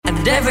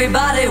And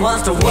everybody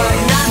wants to work, not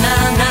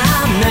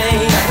me.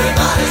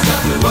 Everybody's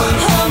got to work.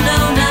 Oh no,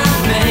 not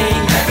me.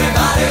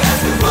 Everybody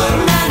has to work.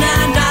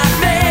 Not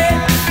me.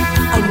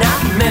 Oh,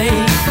 not me.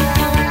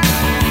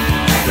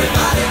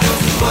 Everybody goes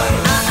to work.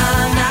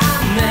 Not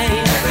me.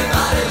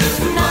 Everybody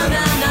lives to work.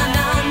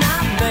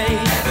 Not me.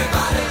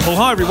 Everybody. Well,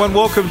 hi everyone.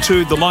 Welcome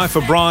to The Life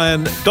of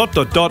Brian ...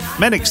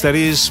 Mannix, that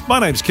is. My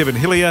name's Kevin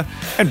Hillier,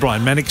 and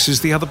Brian Mannix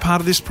is the other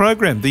part of this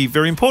program, the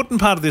very important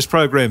part of this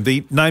program,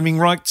 the naming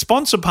right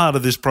sponsor part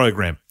of this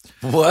program.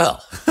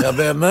 Well, how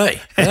about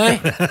me? Eh?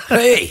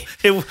 Hey,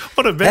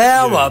 What about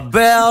how you?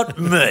 about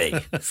me?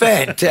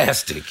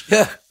 Fantastic.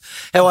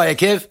 How are you,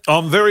 Kev?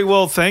 I'm very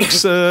well,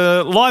 thanks.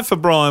 Life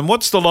of Brian.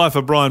 What's the Life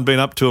of Brian been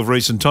up to of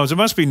recent times? It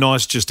must be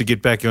nice just to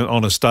get back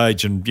on a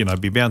stage and,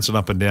 be bouncing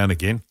up and down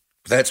again.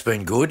 That's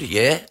been good,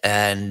 yeah.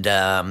 And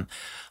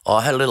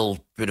I had a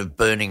little bit of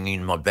burning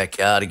in my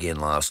backyard again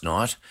last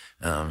night.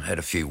 Had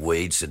a few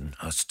weeds and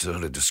I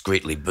sort of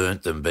discreetly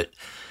burnt them, but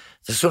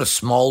they sort of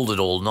smouldered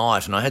all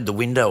night and I had the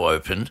window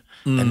open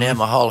and now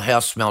my whole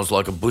house smells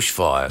like a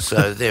bushfire.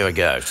 So there we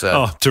go. So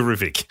Oh,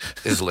 terrific.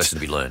 there's a lesson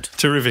to be learned.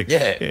 Terrific.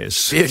 Yeah,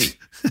 Yes. beauty.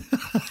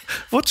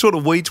 What sort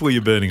of weeds were you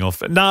burning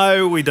off?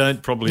 No, we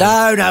don't probably.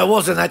 No, it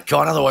wasn't that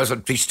kind. Otherwise,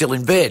 I'd be still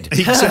in bed.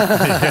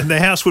 Exactly. And the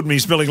house wouldn't be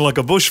smelling like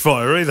a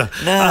bushfire either.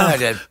 No, I'd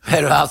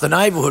had half the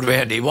neighbourhood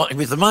round here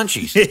with the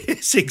munchies.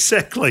 Yes,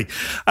 exactly.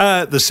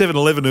 The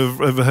 7-Eleven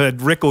have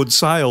had record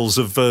sales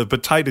of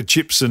potato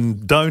chips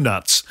and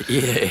donuts.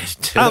 Yeah.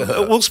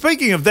 Well,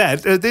 speaking of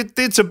that,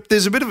 there's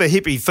a bit of a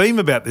hippie theme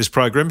about this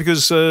program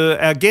because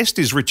our guest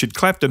is Richard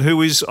Clapton,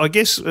 who is, I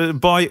guess,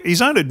 by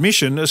his own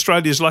admission,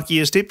 Australia's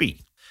luckiest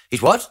hippie.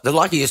 He's what? The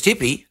luckiest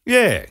hippie?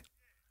 Yeah.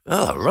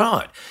 Oh,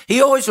 right.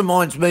 He always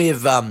reminds me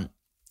of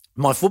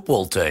my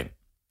football team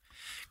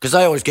because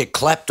they always get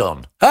clapped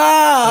on.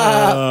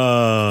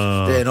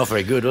 Ah! Yeah, not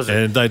very good, was it?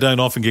 And they don't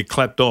often get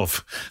clapped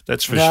off,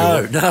 that's for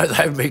No, sure. they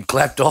haven't been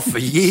clapped off for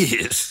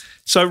years.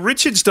 So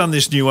Richard's done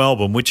this new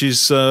album, which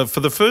is, for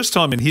the first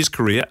time in his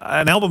career,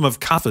 an album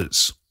of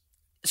covers.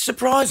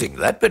 Surprising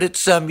that, but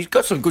it's he's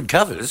got some good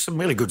covers, some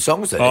really good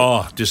songs there.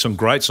 Oh, just some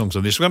great songs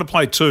on this. We're going to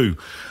play two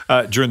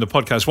during the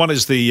podcast. One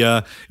is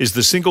the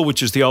single,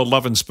 which is the old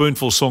Love and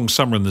Spoonful song,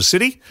 Summer in the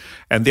City,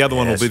 and the other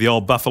one will be the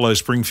old Buffalo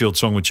Springfield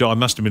song, which I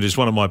must admit is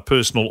one of my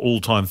personal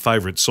all-time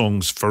favourite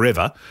songs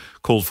forever,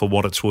 called For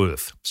What It's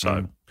Worth.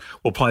 So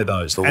we'll play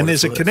those. And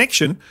there's a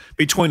connection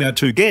between our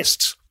two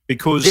guests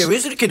because... There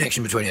is a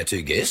connection between our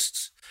two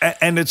guests.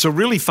 And it's a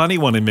really funny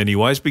one in many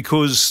ways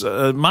because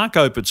Mark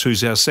Opitz,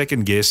 who's our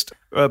second guest,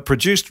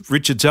 produced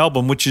Richard's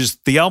album, which is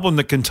the album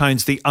that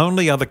contains the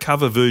only other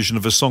cover version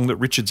of a song that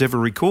Richard's ever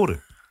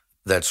recorded.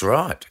 That's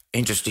right.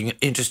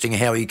 Interesting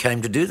how he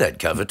came to do that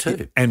cover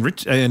too. And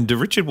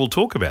Richard will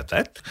talk about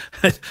that.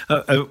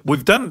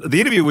 We've done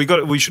the interview.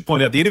 We should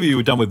point out the interview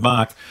we've done with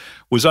Mark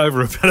was over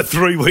about a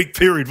 3-week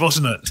period,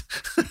 wasn't it?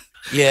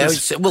 Yeah.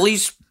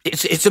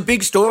 It's a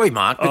big story,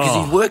 Mark, because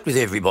he's worked with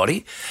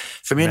everybody,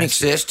 from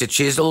INXS to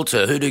Chisel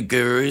to Hoodoo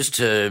Gurus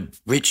to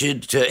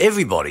Richard to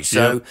everybody.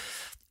 So,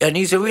 and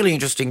he's a really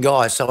interesting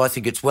guy. So I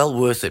think it's well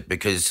worth it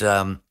because,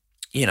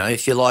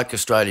 if you like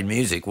Australian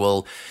music,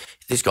 well,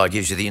 this guy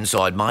gives you the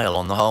inside mail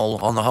on the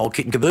whole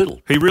kit and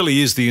caboodle. He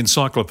really is the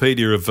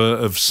encyclopedia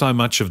of so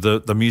much of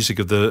the music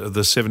of the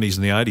 70s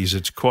and the 80s.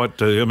 It's quite.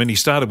 He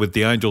started with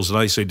the Angels and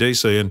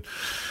AC/DC, and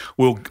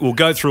we'll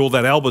go through all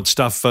that Albert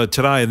stuff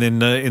today, and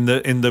then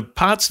in the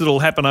parts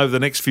that'll happen over the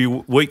next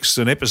few weeks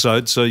and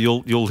episodes,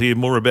 you'll hear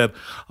more about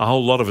a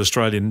whole lot of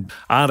Australian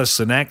artists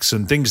and acts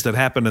and things that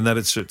happen, and that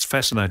it's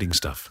fascinating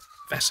stuff.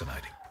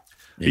 Fascinating.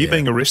 Are you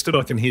being arrested?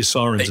 I can hear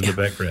sirens in the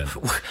background.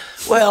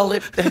 Well,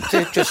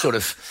 they're just sort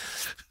of.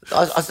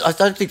 I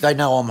don't think they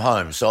know I'm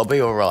home, so I'll be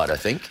all right, I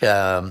think.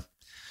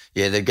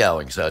 They're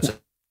going, so it's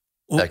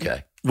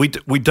okay. We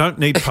don't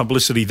need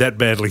publicity that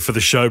badly for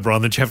the show,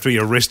 Brian, that you have to be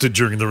arrested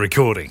during the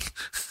recording.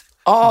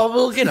 Oh,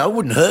 well, it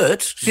wouldn't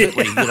hurt.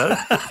 Certainly,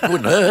 it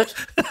wouldn't hurt.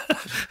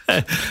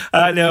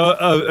 Now,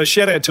 a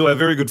shout out to our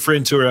very good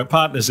friends who are our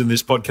partners in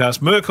this podcast,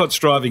 Murcott's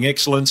Driving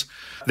Excellence.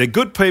 They're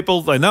good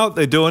people, they know what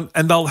they're doing,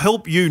 and they'll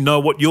help you know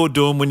what you're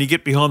doing when you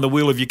get behind the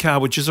wheel of your car,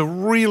 which is a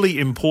really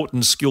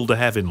important skill to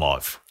have in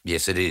life.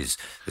 Yes, it is.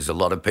 There's a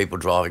lot of people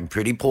driving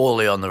pretty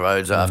poorly on the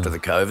roads after the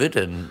COVID,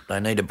 and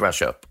they need a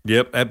brush up.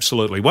 Yep,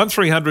 absolutely.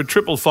 1300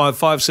 555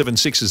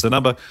 576 is the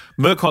number.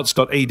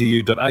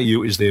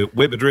 Murcotts.edu.au is their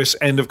web address.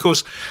 And, of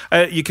course,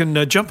 you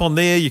can jump on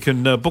there. You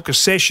can book a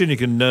session. You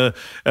can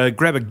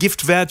grab a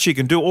gift voucher. You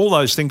can do all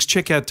those things.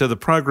 Check out the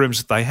programs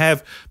that they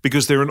have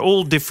because they're in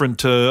all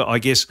different,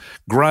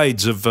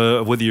 grades of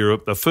whether you're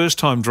a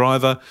first-time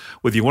driver,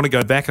 whether you want to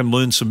go back and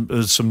learn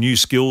some new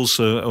skills,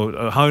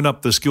 or hone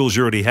up the skills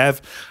you already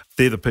have.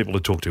 They're the people to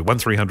talk to.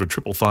 1300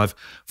 555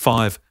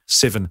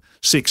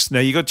 576. Now,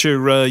 you got your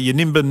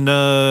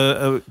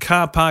Nimbin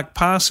car park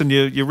pass and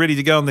you're ready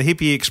to go on the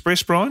Hippie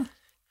Express, Brian?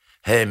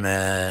 Hey,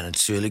 man,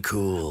 it's really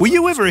cool. Were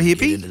you ever a hippie?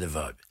 Get into the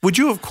vibe. Would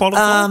you have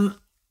qualified?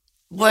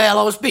 Well,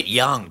 I was a bit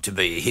young to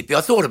be a hippie.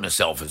 I thought of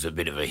myself as a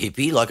bit of a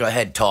hippie. Like, I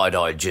had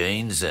tie-dye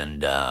jeans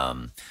and,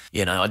 I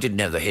didn't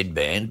have the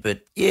headband.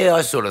 But, yeah,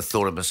 I sort of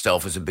thought of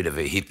myself as a bit of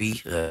a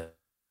hippie,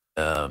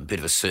 bit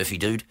of a surfy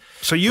dude.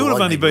 So you would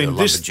have only been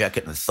this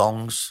jacket and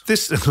thongs.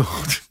 This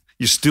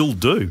you still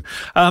do.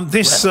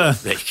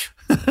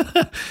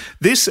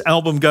 This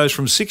album goes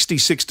from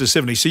 66 to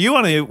 70. So you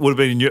only would have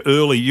been in your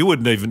early. You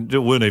weren't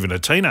even a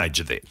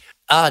teenager then.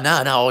 No.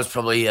 I was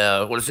probably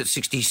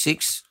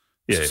 66?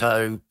 Yeah.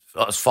 So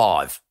I was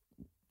 5.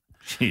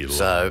 You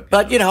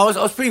But I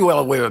was pretty well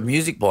aware of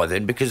music by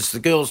then, because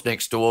the girls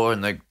next door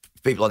and the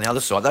people on the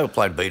other side, they were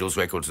playing Beatles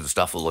records and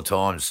stuff all the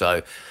time.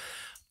 So,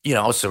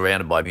 I was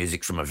surrounded by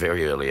music from a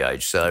very early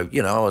age. So,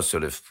 I was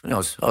sort of, I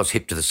was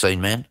hip to the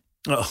scene, man.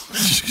 Oh.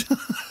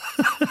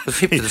 I was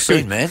hip to the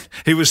scene, man.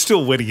 He was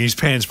still wetting his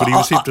pants, but he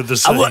was hip to the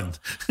scene.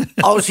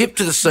 I was hip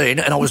to the scene,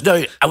 and I was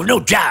no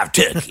jive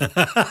turkey.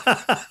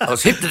 I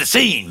was hip to the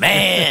scene,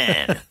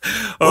 man.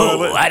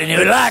 I didn't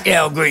even like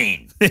Al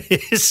Green.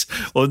 Yes.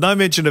 Well, no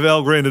mention of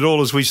Al Green at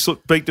all as we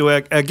speak to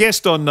our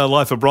guest on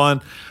Life of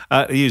Brian.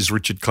 He is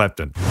Richard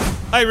Clapton.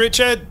 Hey,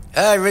 Richard.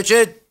 Hey,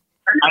 Richard.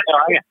 How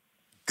are you?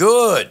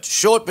 Good.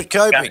 Short but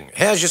coping.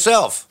 Yeah. How's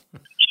yourself?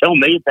 Tell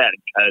me about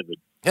it,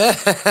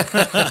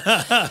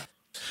 COVID.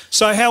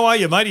 So how are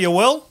you, mate? Are you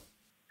well?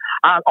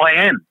 I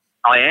am.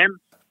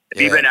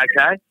 Have you been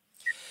okay?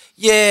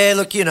 Yeah,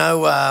 look,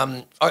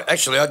 I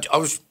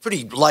was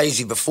pretty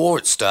lazy before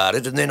it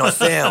started, and then I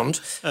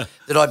found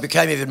that I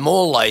became even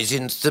more lazy,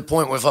 and to the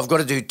point where if I've got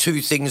to do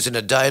 2 things in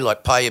a day,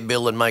 like pay a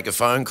bill and make a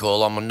phone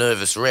call, I'm a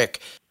nervous wreck.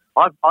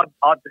 I've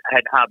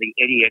had hardly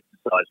any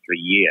exercise for a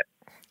year.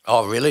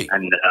 Oh, really?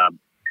 And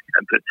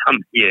for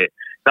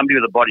somebody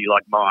with a body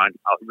like mine,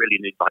 I really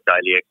need my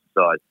daily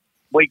exercise.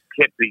 We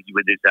kept busy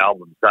with this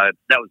album, so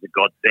that was a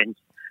godsend.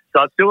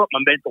 So I've still got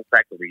my mental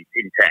faculties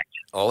intact.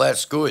 Oh,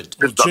 that's good.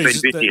 Because I've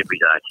been busy every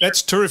day.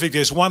 That's terrific.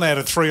 There's 1 out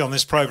of 3 on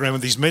this program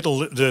with these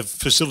mental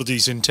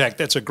facilities intact.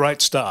 That's a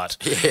great start.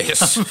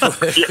 Yes.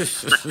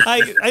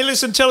 Hey,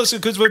 listen, tell us,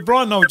 because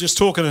Brian and I were just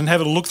talking and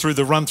having a look through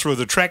the run-through of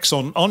the tracks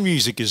on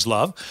Music Is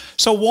Love.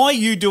 So why are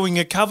you doing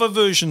a cover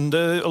version,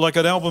 like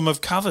an album of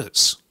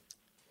covers?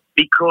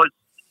 Because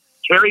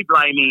Terry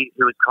Blamey,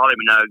 who was Kylie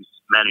Minogue's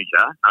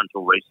manager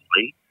until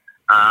recently,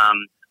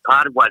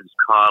 parted ways with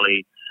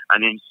Kylie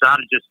and then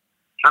started just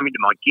coming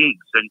to my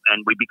gigs and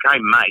we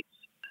became mates.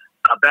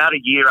 About a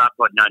year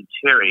after I'd known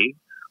Terry,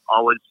 I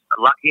was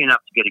lucky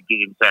enough to get a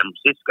gig in San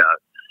Francisco.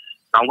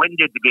 I went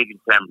and did the gig in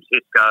San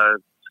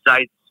Francisco,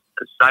 stayed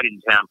in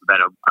town for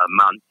about a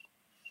month,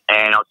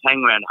 and I was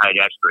hanging around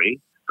Haight-Ashbury.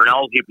 For an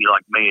old hippie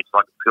like me, it's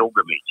like a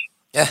pilgrimage.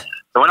 Yeah.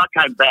 So when I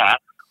came back,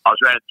 I was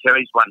around at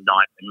Terry's one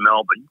night in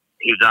Melbourne.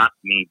 He was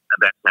asking me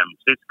about San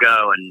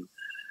Francisco, and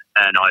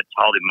I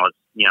told him I was,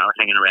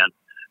 hanging around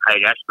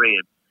Haight-Ashbury.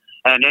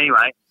 And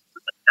anyway,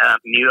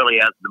 in the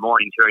early hours of the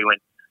morning, Terry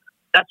went,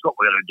 "That's what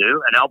we're going to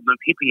do, an album of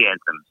hippie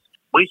anthems."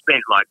 We spent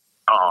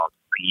a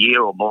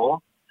year or more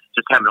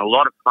just having a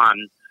lot of fun.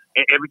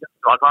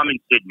 I'm in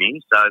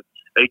Sydney, so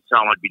each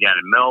time I'd be down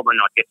in Melbourne,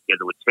 I'd get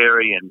together with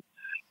Terry, and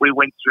we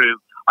went through,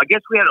 I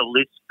guess we had a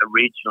list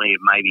originally of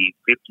maybe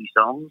 50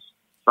 songs,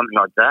 something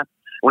like that.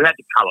 We had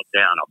to cull it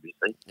down,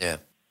 obviously. Yeah.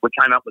 We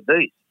came up with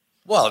these.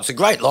 Well, it's a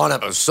great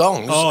lineup of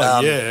songs.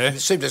 Oh, yeah. It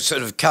seemed to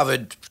sort of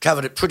covered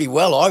it pretty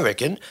well, I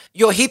reckon.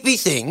 Your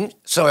hippie thing,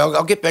 sorry,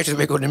 I'll get back to the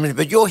record in a minute,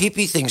 but your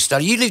hippie thing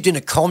started, you lived in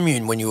a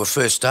commune when you were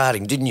first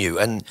starting, didn't you?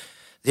 And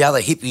the other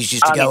hippies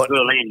used to go... in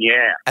Berlin,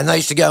 yeah. And they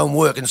used to go and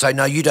work and say,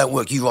 "No, you don't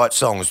work, you write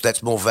songs.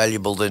 That's more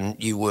valuable than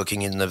you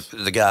working in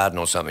the garden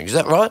or something." Is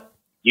that right?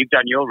 You've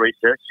done your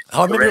research.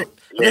 I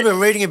remember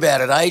reading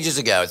about it ages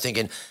ago,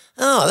 thinking,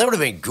 oh, that would have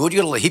been good. You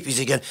got all the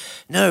hippies again.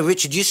 "No,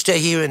 Richard, you stay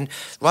here and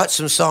write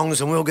some songs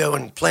and we'll go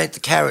and plant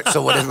the carrots,"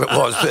 or whatever it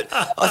was. But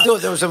I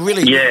thought that was a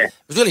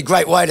really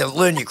great way to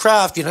learn your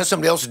craft.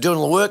 Somebody else is doing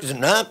all the work.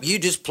 And no, you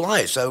just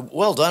play. So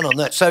well done on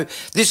that. So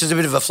this is a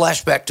bit of a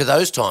flashback to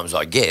those times,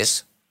 I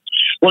guess.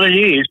 Well, it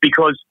is,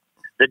 because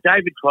the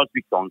David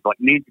Crosby songs, like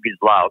Music Is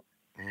Love,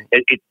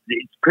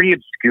 it's pretty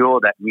obscure,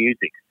 that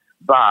music.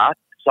 But,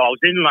 so I was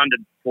in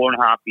London for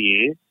 4.5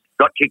 years,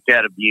 got kicked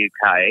out of the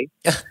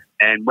UK,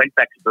 and went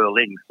back to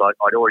Berlin because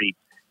I'd already,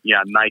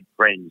 made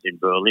friends in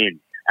Berlin.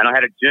 And I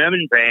had a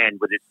German band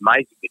with this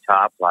amazing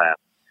guitar player,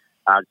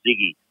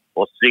 Ziggy,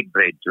 or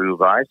Siegfried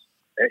Druweis.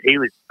 He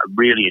was a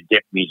really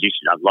adept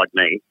musician, like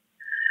me.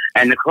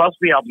 And the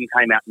Crosby album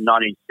came out in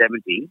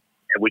 1970,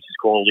 which is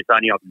called If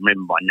Only I Can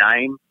Remember My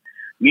Name.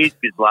 Music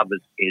Is Love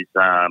is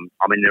there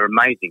are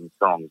amazing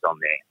songs on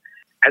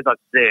there. As I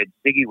said,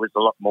 Ziggy was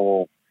a lot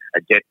more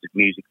adept at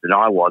music than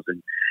I was.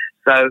 And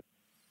so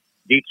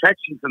the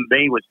attraction for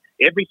me was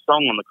every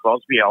song on the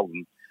Crosby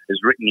album is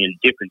written in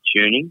different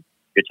tuning,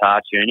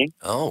 guitar tuning.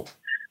 Oh.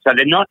 So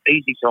they're not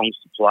easy songs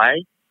to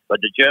play, but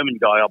the German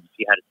guy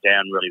obviously had it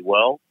down really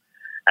well.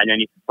 And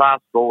then you can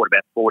fast forward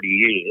about 40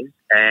 years,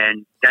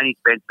 and Danny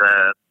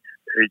Spencer,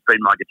 who's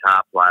been my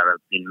guitar player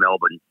in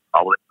Melbourne,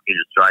 in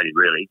Australia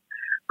really,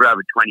 for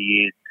over 20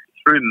 years.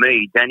 Through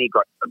me, Danny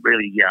got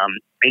really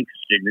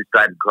interested in this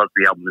David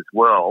Crosby album as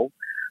well,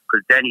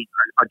 because Danny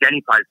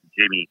plays with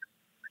Jimmy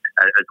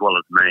as well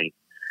as me,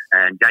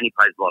 and Danny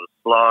plays a lot of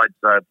slides.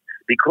 So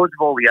because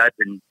of all the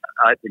open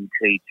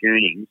key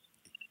tunings,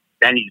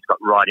 Danny just got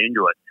right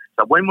into it.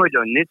 So when we're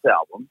doing this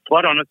album,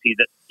 quite honestly,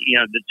 that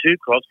the two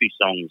Crosby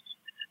songs,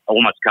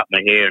 Almost Cut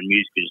My Hair and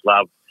Music Is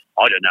Love,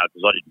 I don't know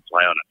because I didn't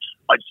play on it.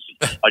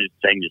 I just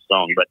sang the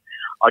song, but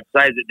I'd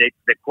say that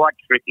they're quite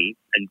tricky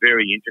and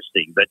very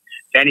interesting. But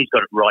Danny's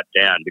got it right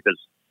down because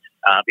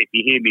if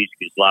you hear Music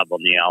Is Love on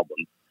the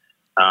album,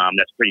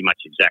 that's pretty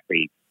much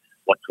exactly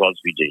what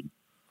Crosby did.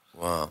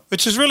 Wow.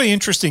 Which is really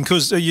interesting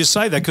because you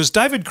say that because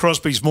David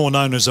Crosby's more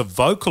known as a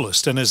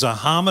vocalist and as a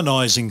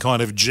harmonising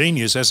kind of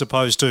genius as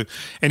opposed to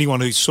anyone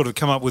who's sort of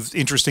come up with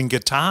interesting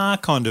guitar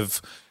kind of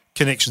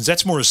connections.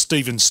 That's more a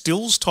Stephen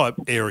Stills type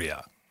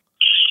area.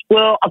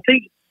 Well, I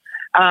think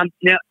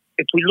now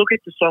if we look at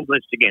the song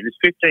list again, there's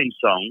 15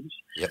 songs.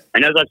 Yep.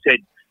 And as I said,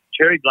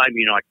 Terry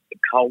Blamey and I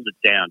culled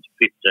it down to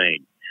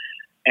 15.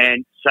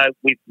 And so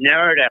we've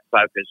narrowed our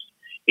focus.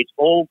 It's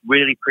all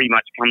really pretty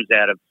much comes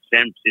out of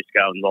San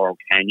Francisco and Laurel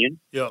Canyon.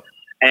 Yeah.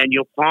 And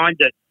you'll find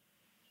that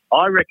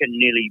I reckon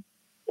nearly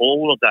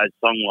all of those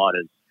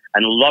songwriters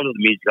and a lot of the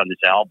music on this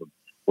album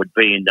would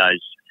be in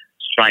those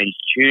strange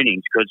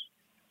tunings because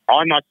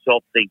I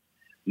myself think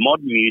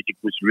modern music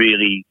was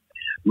really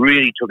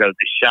took a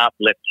sharp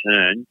left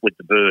turn with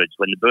the Byrds.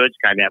 When the Byrds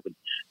came out with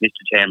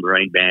Mr.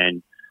 Tambourine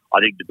Band, I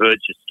think the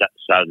Byrds just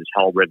started this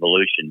whole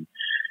revolution.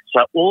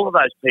 So all of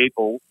those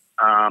people,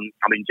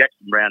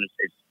 Jackson Browne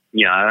is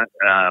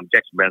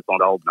Jackson Browne's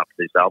not old enough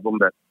for this album,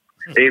 but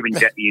even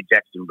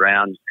Jackson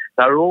Browne's,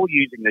 they were all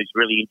using these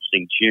really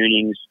interesting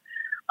tunings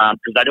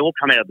because they'd all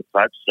come out of the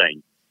folk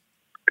scene.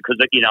 Because,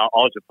 I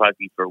was a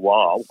folkie for a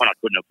while when I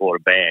couldn't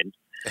afford a band.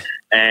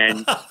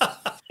 And,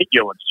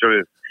 it's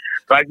true.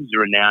 Folkies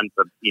are renowned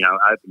for,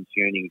 open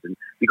tunings. And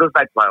because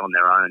they play on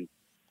their own,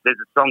 there's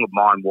a song of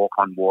mine, Walk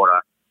on Water,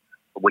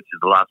 which is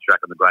the last track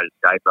on the Great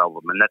Escape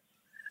album. And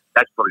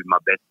that's probably my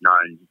best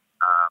known.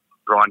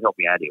 Brian, help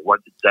me out here.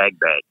 What's a shag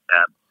bag?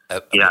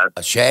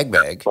 A shag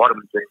bag?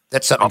 Vitamin C.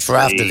 That's something for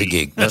after the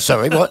gig. No,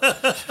 sorry, what?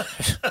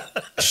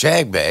 A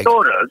shag bag?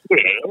 Sort of,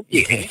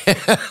 yeah.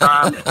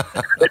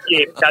 But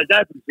yeah, those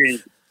open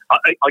tunes,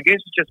 I guess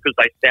it's just because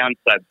they sound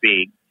so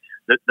big.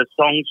 The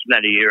songs from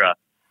that era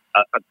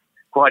are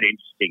quite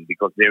interesting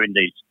because they're in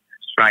these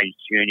strange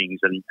tunings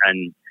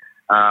and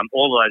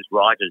all of those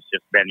writers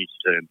just managed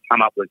to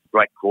come up with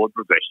great chord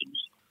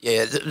progressions.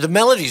 Yeah, the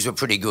melodies were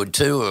pretty good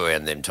too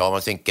around them time.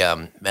 I think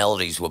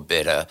melodies were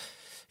better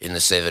in the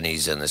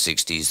 70s and the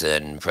 60s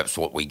than perhaps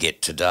what we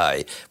get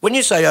today. When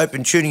you say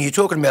open tuning, you're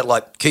talking about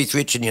like Keith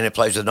Richards,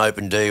 plays with an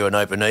open D or an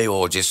open E,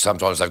 or just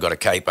sometimes they've got a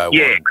capo?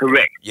 Yeah,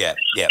 correct. Yeah.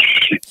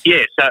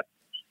 Yeah, so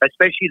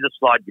especially the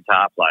slide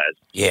guitar players.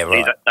 Yeah,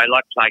 right. They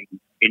like playing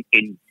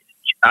in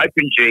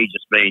open G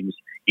just means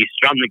you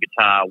strum the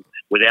guitar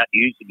without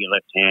using your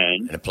left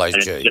hand. And it plays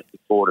G. It's just a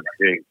chord of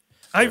G.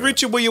 Hey,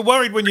 Richard, were you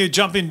worried when you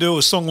jump into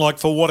a song like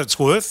For What It's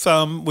Worth,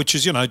 which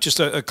is, just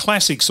a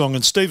classic song,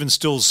 and Stephen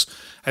Stills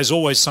has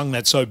always sung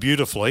that so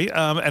beautifully,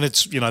 and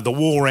it's, the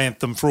war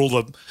anthem for all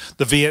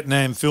the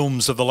Vietnam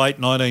films of the late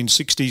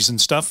 1960s and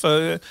stuff,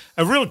 a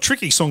real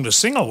tricky song to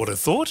sing, I would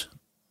have thought.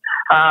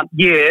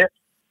 Yeah.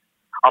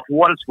 For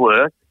What It's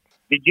Worth,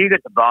 did you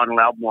get the vinyl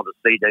album or the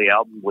CD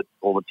album with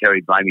all the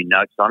Terry Blamey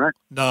notes on it?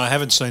 No, I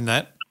haven't seen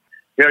that.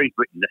 Terry's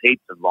written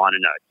heaps of liner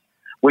notes,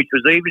 which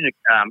was even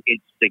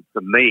interesting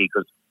for me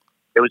because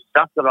there was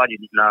stuff that I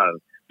didn't know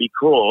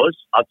because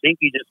I think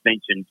you just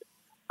mentioned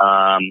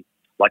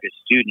like a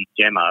student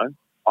demo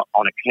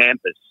on a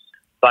campus.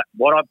 But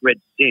what I've read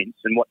since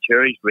and what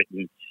Terry's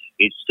written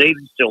is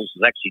Stephen Stills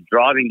was actually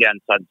driving down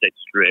Sunset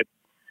Strip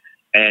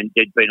and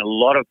there'd been a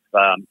lot of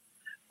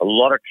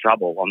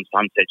trouble on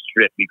Sunset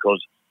Strip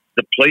because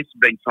the police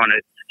have been trying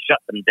to shut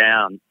them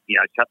down,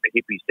 shut the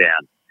hippies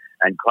down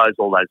and close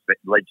all those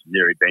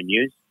legendary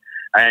venues.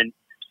 And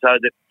so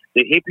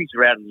the hippies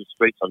were out in the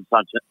streets on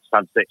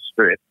Sunset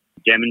Strip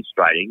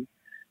demonstrating.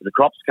 The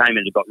cops came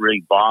in and got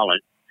really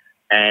violent,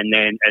 and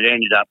then it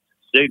ended up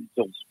Stephen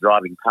Stills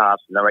driving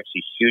past, and they were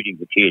actually shooting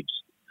the kids.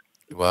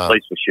 Wow. The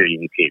police were shooting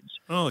the kids.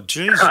 Oh,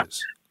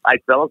 Jesus. Hey,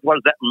 fellas, what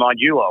does that remind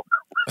you of?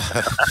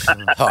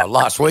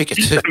 Last week.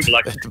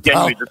 Like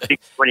January the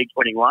 6th,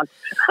 2021.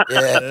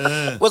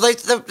 Yeah. Well,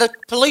 the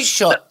police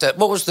shot,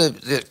 what was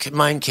the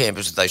main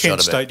campus that they shot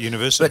Kent about? State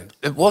University. But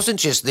it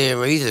wasn't just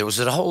there either. It was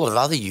at a whole lot of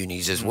other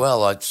unis as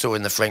well. I saw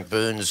in the Frank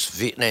Burns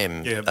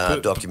Vietnam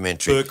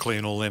documentary. Berkeley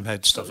and all them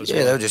had stuff as well.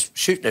 Yeah, they were just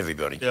shooting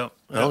everybody. Yeah.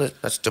 Well,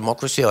 that's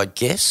democracy, I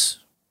guess.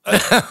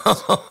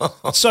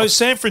 So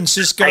San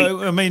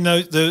Francisco, I mean,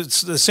 the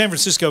San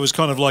Francisco was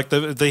kind of like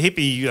the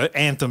hippie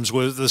anthems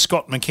were the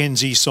Scott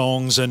McKenzie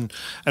songs and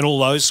all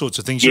those sorts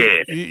of things.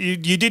 Yeah.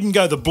 You didn't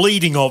go the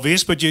bleeding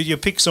obvious, but you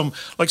pick some,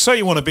 like say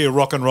you want to be a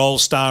rock and roll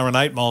star and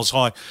 8 Miles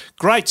High.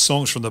 Great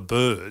songs from the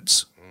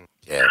Byrds.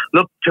 Yeah.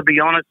 Look, to be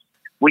honest,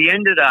 we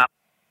ended up,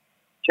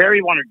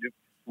 Terry wanted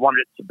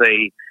it to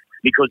be,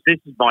 because this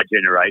is my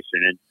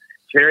generation, and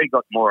Terry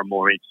got more and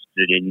more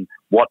interested in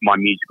what my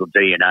musical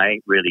DNA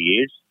really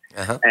is.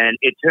 Uh-huh. And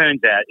it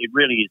turns out it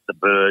really is the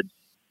Byrds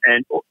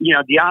And, you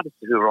know, the artists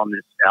who are on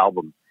this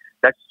album,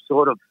 that's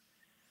sort of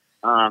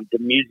the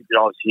music that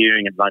I was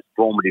hearing at the most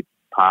formative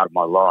part of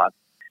my life.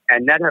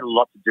 And that had a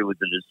lot to do with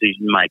the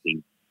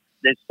decision-making.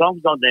 There's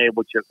songs on there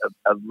which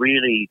are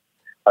really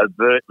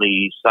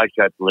overtly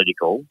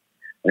socio-political,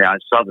 you know,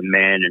 Southern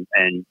Man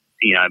and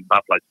you know,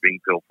 Buffalo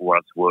Springfield for what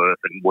it's worth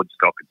and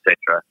Woodstock,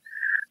 etc.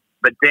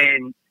 But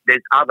then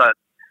there's other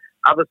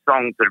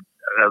songs that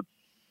are,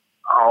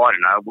 I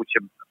don't know, which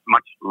are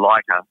much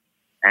lighter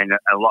and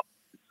a lot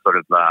sort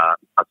of, I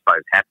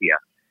suppose, happier,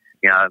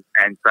 you know.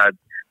 And so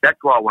that's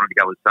why I wanted to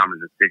go with Summer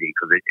in the City,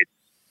 because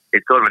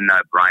it's sort of a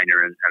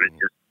no-brainer, and it's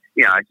just,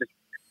 you know, it's just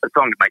a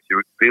song that makes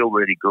you feel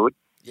really good.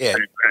 Yeah.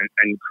 And it's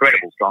an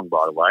incredible song,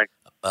 by the way.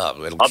 Oh,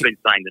 I've been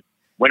saying that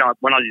when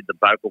I did the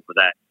vocal for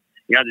that,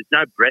 you know, there's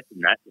no breath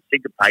in that. The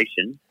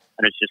syncopation,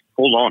 and it's just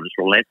full on. It's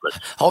relentless.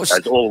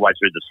 Goes all the way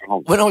through the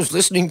song. When I was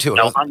listening to it,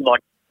 now,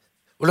 unlike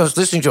when I was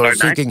listening to it, I was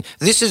Sorry, thinking,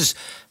 this is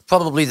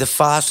probably the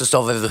fastest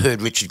I've ever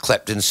heard Richard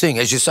Clapton sing.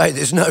 As you say,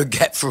 there's no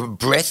gap for a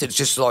breath. It's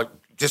just like,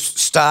 just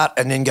start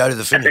and then go to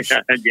the finish. No,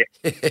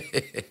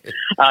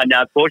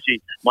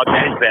 unfortunately, my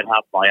band's about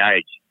half my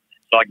age.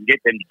 So I can get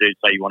them to do,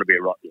 say, you want to be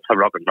a rock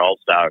and roll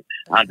star,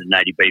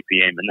 180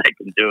 BPM, and they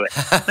can do it.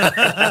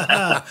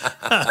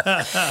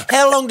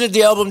 How long did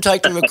the album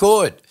take to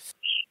record?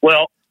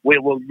 Well, we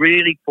were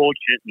really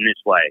fortunate in this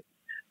way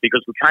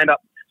because we came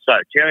up, so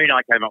Terry and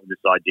I came up with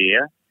this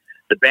idea.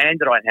 The band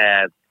that I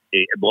have,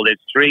 well,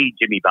 there's 3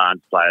 Jimmy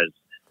Barnes players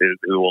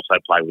who also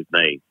play with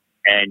me,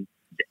 and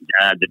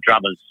the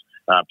drummers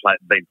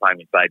been playing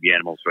with Baby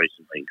Animals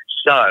recently.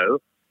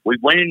 So we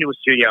went into a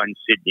studio in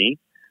Sydney,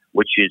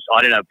 which is,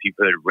 I don't know if you've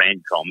heard of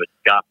Rancom, it's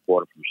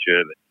Garthwater from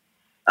Sherbet.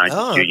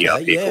 Studio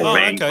okay,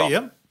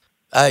 yeah.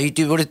 Yeah.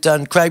 You would have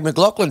done Craig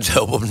McLaughlin's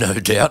album, no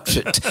doubt.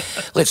 But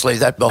let's leave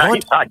that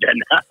behind. I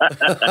don't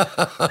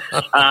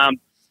know.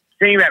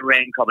 Thing about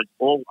Rancom, it's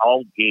all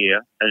old gear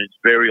and it's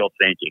very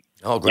authentic.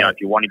 Oh, great. You know,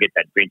 if you want to get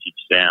that vintage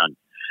sound.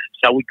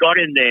 So we got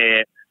in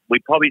there, we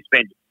probably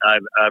spent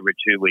over a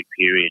 2-week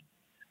period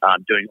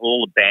doing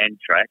all the band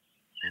tracks.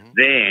 Mm-hmm.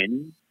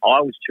 Then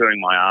I was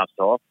touring my ass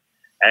off,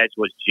 as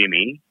was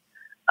Jimmy.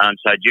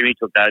 So Jimmy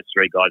took those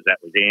 3 guys, that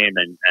was him,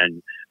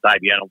 and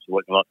Baby Animals were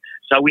working a lot.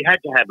 So we had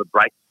to have a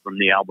break from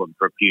the album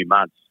for a few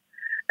months.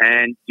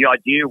 And the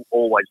idea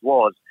always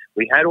was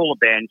we had all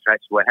the band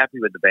tracks, we're happy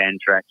with the band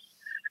tracks,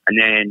 and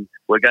then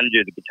we're going to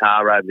do the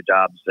guitar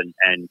overdubs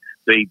and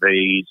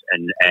BBs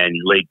and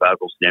lead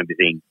vocals and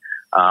everything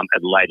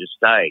at a later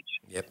stage.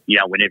 Yep. You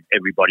know, when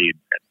everybody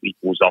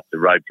was off the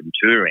road from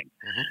touring.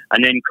 Mm-hmm.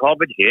 And then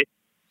COVID hit,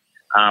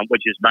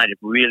 which has made it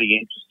really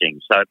interesting.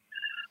 So,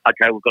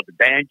 okay, we've got the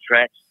band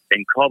tracks,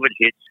 then COVID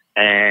hits,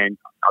 and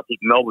I think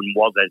Melbourne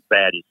was as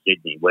bad as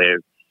Sydney, where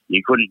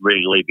you couldn't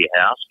really leave your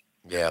house.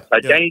 Yeah. So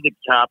Danny, the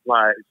guitar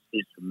player,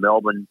 is from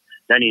Melbourne.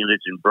 Danny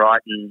lives in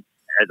Brighton.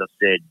 As I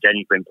said,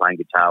 Danny's been playing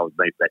guitar with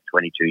me for about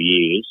 22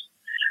 years.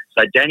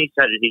 So Danny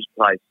sat at his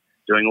place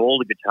doing all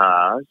the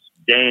guitars.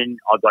 Then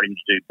I got him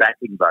to do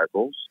backing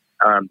vocals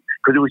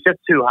because it was just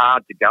too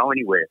hard to go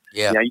anywhere.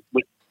 Yeah. You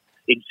know,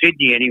 in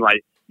Sydney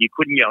anyway, you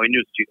couldn't go into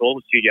a studio. All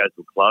the studios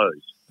were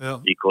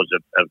closed because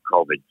of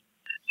COVID.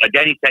 So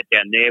Danny sat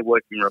down there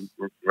working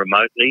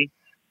remotely.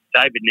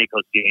 David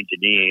Nichols, the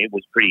engineer,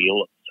 was pretty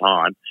ill at the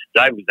time.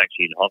 David was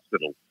actually in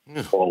hospital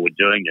while we were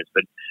doing this,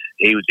 but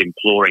he was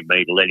imploring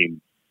me to let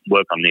him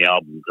work on the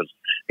album because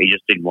he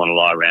just didn't want to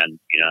lie around,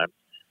 you know,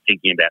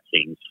 thinking about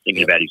things,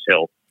 thinking about his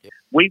health. Yep.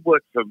 We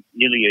worked for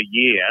nearly a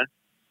year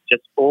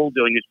just all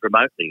doing this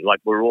remotely. Like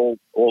we're all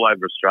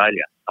over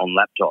Australia on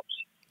laptops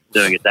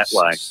doing it that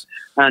way.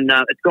 And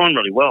it's gone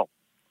really well.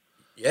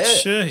 Yeah.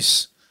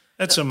 Jeez.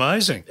 That's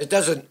amazing.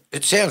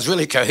 It sounds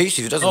really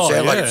cohesive. It doesn't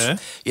sound like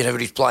it's, you know,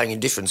 but he's playing in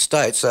different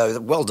states.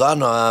 So well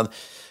done,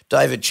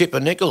 David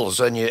Chipper Nichols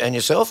and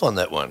yourself on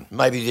that one.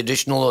 Maybe the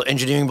additional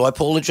engineering by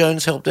Paula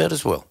Jones helped out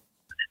as well.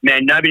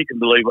 Man, nobody can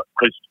believe it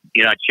because,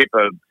 you know,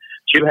 Chipper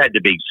had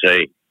the big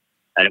C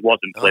and it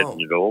wasn't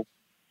pleasant at all.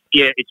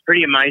 Yeah, it's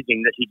pretty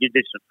amazing that he did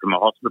this from a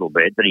hospital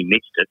bed, but he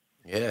mixed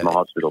it from a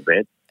hospital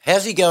bed.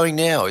 How's he going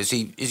now? Is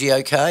he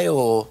okay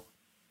or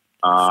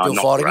still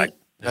fighting it?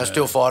 No,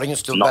 still fighting it.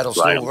 Still battle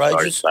still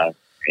rages. So,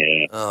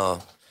 yeah.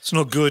 Oh, it's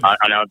not good. I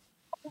know.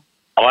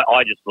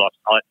 I just lost.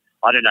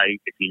 I don't know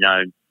if you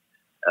know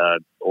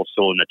or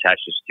saw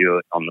Natasha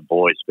Stewart on The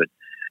Boys, but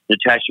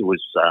Natasha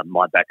was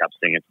my backup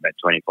singer for about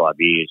 25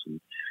 years, and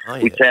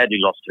we sadly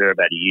lost her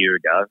about a year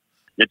ago.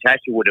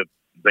 Natasha would have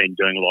been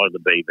doing a lot of the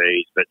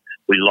BBs, but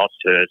we lost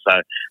her.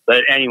 So,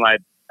 but anyway,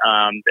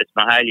 it's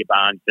Mahalia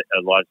Barnes,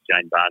 Eliza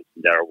Jane Barnes,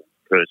 and Daryl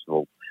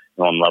Percival,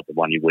 who I'm love the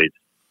one you're with.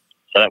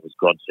 So that was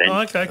godsend.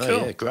 Oh, okay,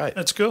 cool. Oh, yeah, great.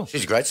 That's cool.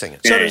 She's a great singer.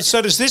 So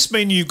does this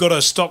mean you've got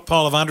a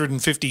stockpile of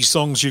 150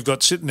 songs you've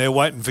got sitting there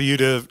waiting for you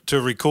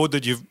to record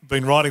that you've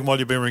been writing while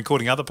you've been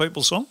recording other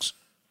people's songs?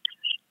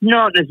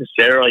 Not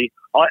necessarily.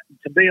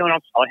 To be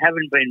honest, I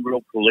haven't been real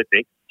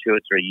prolific 2 or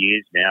 3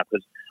 years now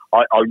because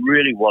I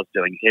really was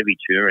doing heavy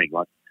touring.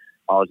 Like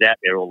I was out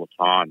there all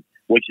the time,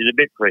 which is a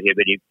bit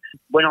prohibitive.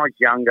 When I was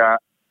younger,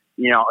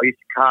 you know, I used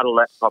to cart a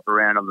laptop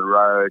around on the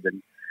road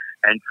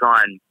and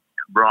try and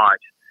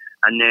right.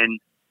 And then,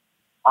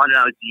 I don't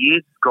know, as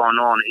years have gone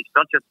on, it's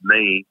not just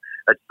me,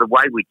 it's the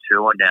way we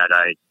tour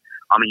nowadays.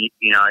 I mean,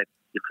 you know,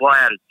 you fly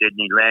out of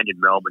Sydney, land in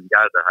Melbourne,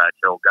 go to the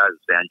hotel, go to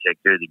the sound check,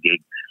 do the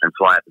gig, and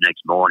fly out the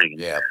next morning.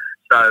 Yeah.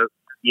 So,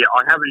 yeah,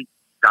 I haven't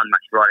done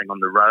much writing on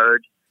the road,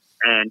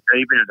 and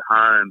even at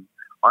home,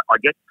 I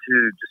get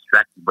too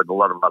distracted with a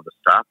lot of other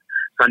stuff.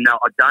 So, no,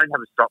 I don't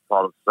have a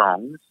stockpile of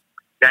songs.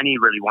 Danny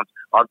really wants...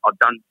 I've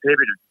done a fair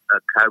bit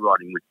of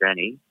co-writing with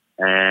Danny,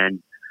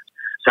 and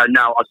so,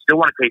 no, I still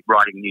want to keep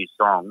writing new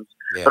songs.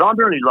 Yeah. But I'm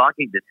really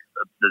liking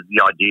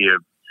the idea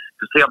of...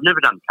 Because, see, I've never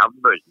done cover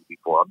versions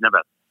before. I've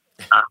never...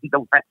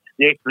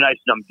 the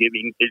explanation I'm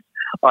giving is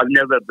I've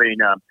never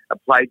been a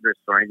plagiarist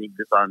or anything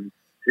because I'm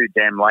too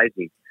damn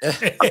lazy.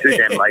 I'm too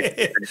damn lazy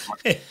to finish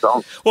my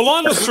song. Well,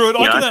 I looked through it.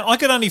 You I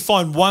could only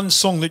find one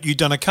song that you'd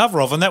done a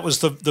cover of, and that was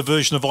the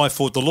version of I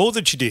Fought the Law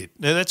that you did.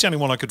 Now, that's the only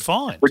one I could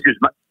find. Which is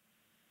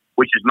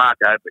Mark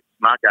Opitz.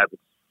 Mark Opitz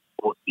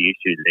forced the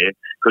issue there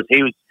because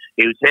he was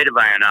head of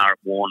A&R at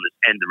Warner's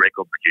and the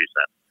record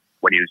producer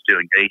when he was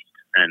doing East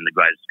and The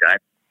Great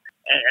Escape.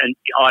 And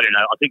I don't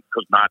know. I think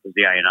because Mark was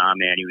the A&R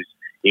man, he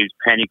was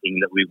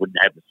panicking that we wouldn't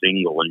have a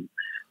single, and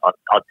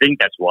I think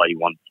that's why he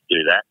wanted to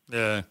do that.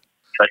 Yeah.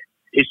 But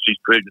history's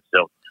proved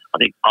itself. I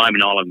think I'm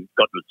an Island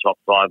got to the top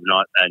 5,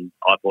 and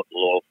I Fought the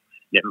Law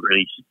never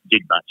really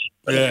did much.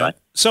 But Yeah. anyway.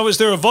 So is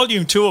there a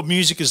volume 2 of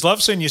Music is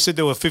Love? Scene? You said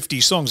there were 50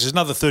 songs. There's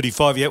another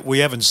 35 yet we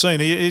haven't seen.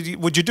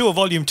 Would you do a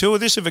volume 2 of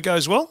this if it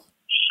goes well?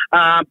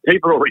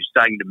 People are always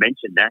starting to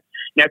mention that.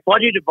 Now, if I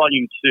did a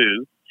volume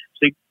 2,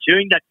 see,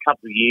 during that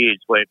couple of years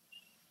where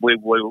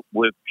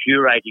we're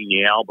curating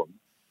the album,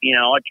 you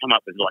know, I'd come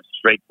up with like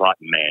Street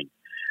Fighting Man.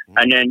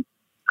 And then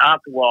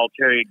after a while,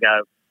 Terry would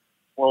go,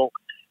 well,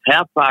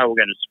 how far are we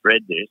going to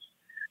spread this?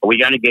 Are we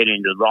going to get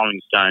into the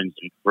Rolling Stones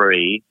and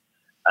Free?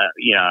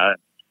 You know,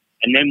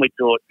 and then we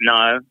thought,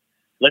 no,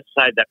 let's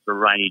save that for a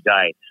rainy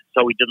day.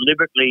 So we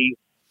deliberately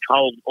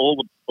culled all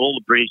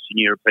the British and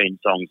European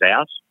songs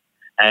out.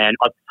 And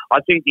I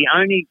think the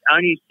only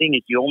thing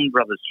is the Allman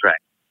Brothers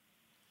track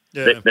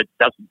that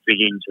doesn't fit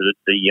into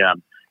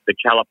the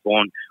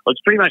California. Well,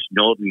 it's pretty much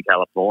Northern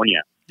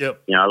California.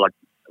 Yep. You know, like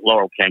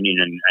Laurel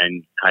Canyon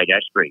and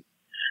Haight-Ashbury.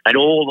 And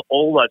all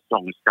those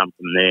songs come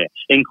from there,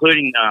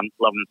 including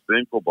Love and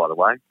Spoonful, by the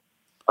way.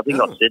 I think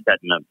I said that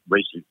in a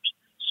recent...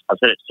 I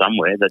said it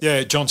somewhere. That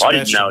John I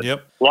didn't Sebastian, know.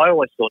 yep. Well, I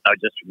always thought they were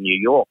just from New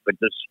York, but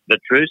the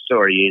true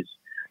story is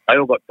they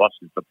all got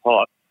busted for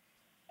pot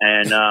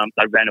and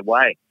they ran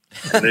away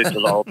and moved to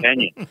Laurel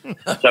Canyon.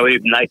 So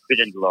even they fit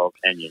into Laurel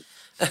Canyon.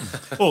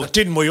 Well,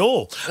 didn't we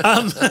all?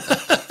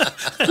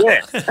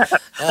 Yeah.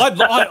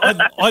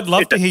 I'd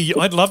love to hear you.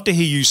 I'd love to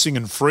hear you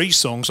singing Free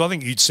songs. I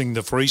think you'd sing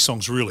the Free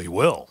songs really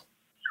well.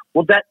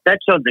 Well,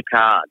 that's on the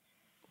cards.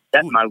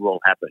 That may well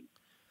happen.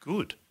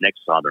 Good.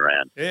 Next time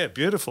around. Yeah,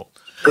 beautiful.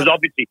 Because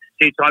obviously,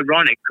 see, it's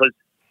ironic because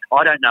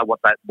I don't know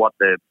what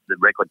the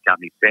record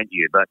company sent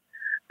you, but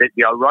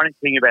the ironic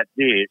thing about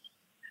this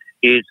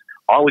is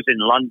I was in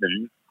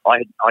London.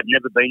 I'd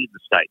never been to the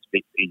States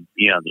in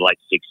the late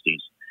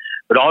 60s.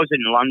 But I was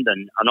in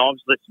London and I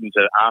was listening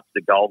to After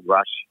the Gold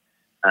Rush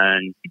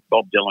and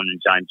Bob Dylan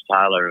and James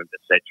Taylor,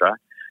 etc.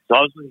 So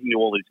I was listening to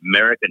all these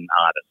American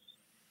artists,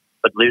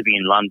 but living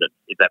in London,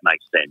 if that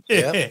makes sense.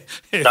 Yeah.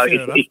 So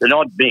it's an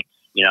odd mix,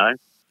 you know.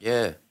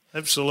 Yeah.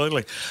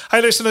 Absolutely.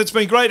 Hey, listen, it's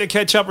been great to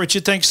catch up,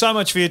 Richard. Thanks so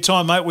much for your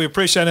time, mate. We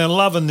appreciate it and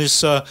loving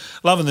this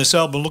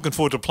album. Looking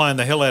forward to playing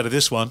the hell out of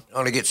this one. I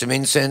want to get some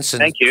incense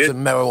and Thank you.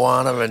 some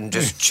marijuana and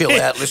just chill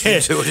out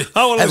listening to it.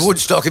 Oh, well, Have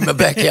Woodstock in my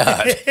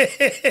backyard.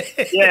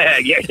 Yeah.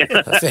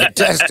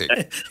 Fantastic.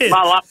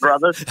 Mull up,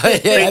 brothers.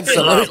 Yeah,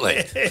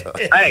 absolutely.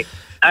 Hey,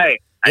 and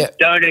Yeah.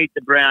 don't eat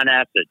the brown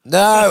acid.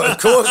 No, of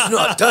course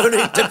not. Don't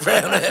eat the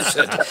brown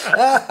acid.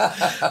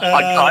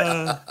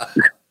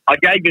 I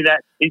gave you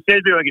that. Instead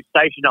of doing a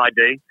station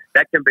ID,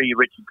 that can be your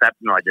Richard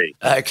Clapton ID.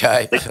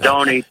 Okay. It's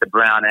don't eat the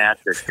brown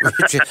acid.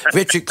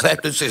 Richard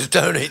Clapton says,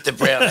 don't eat the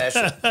brown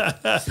acid.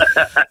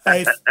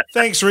 Hey,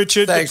 thanks,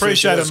 Richard. Thanks,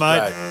 Appreciate Richard. it, mate.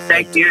 That's great.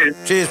 Thank you.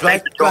 Cheers, mate.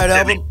 Thanks for Great talking to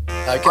album. me.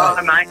 Okay.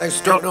 Bye, mate. Thanks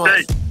for talking to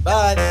us. Talk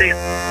Bye. See you.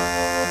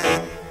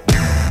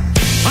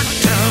 Hot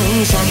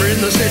town, summer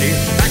in the city,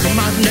 back of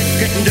my neck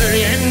getting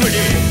dirty and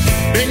witty.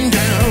 Been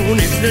down,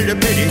 isn't it a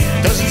pity?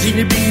 Doesn't seem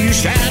to be a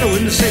shadow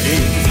in the city.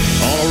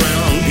 All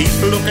around,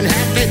 people looking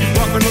happy,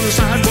 walking on the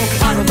sidewalk,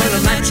 hotter than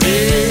a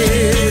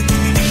matchstick.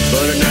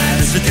 But at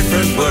night it's a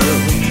different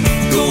world.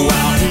 Go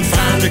out and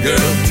find a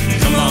girl.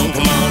 Come on,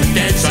 and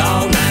dance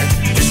all night.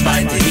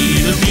 Despite the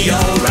heat, it'll be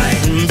alright.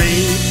 And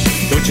babe,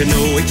 don't you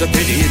know it's a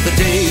pity the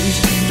days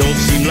don't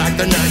seem like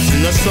the nights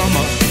in the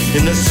summer.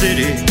 In the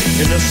city,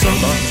 in the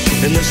summer,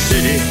 in the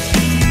city.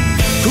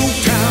 Cool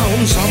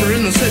town, summer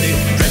in the city.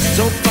 Dressed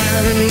so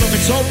fine and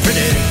looking so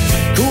pretty.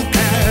 Cool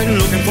cat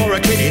looking for a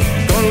kitty.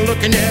 Gonna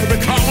look in every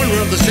corner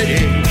of the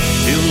city.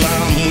 Till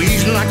I'm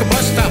wheezing like a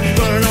bus stop.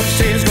 Running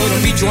upstairs, gonna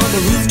meet you on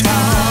the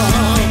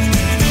rooftop.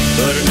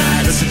 But at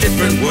night it's a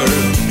different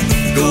world.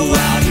 Go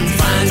out and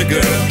find a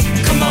girl.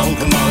 Come on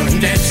and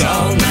dance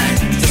all night.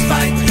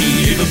 Despite the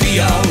heat, it'll be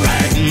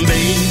alright. And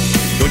babe,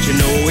 don't you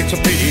know it's a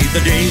pity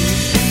the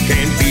days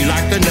can't be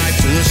like the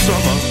nights in the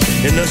summer,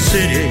 in the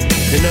city,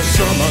 in the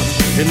summer,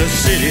 in the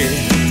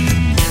city.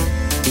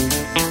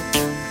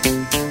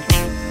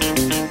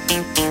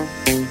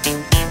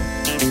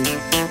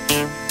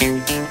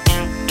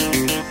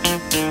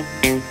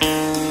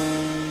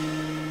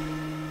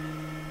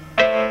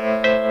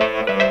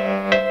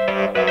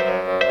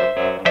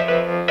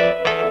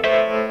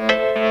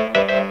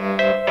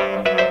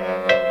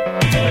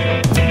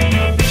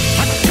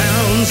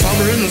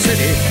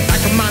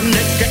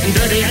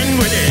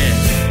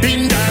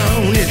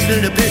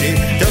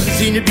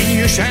 To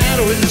be a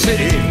shadow in the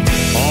city.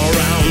 All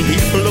around,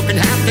 people looking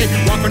happy,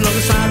 walking on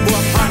the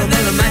sidewalk harder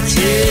than a match.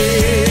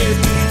 Yeah.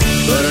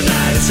 But at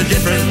night it's a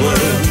different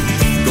world.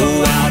 Go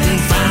out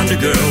and find a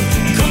girl.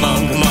 Come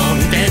on,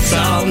 dance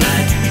all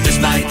night.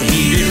 Despite the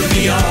heat, it'll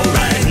be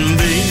alright. And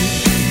babe,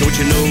 don't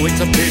you know it's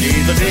a pity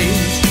the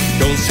days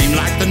don't seem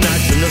like the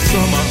nights in the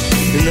summer,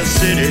 in the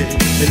city,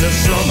 in the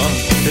summer,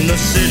 in the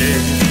city.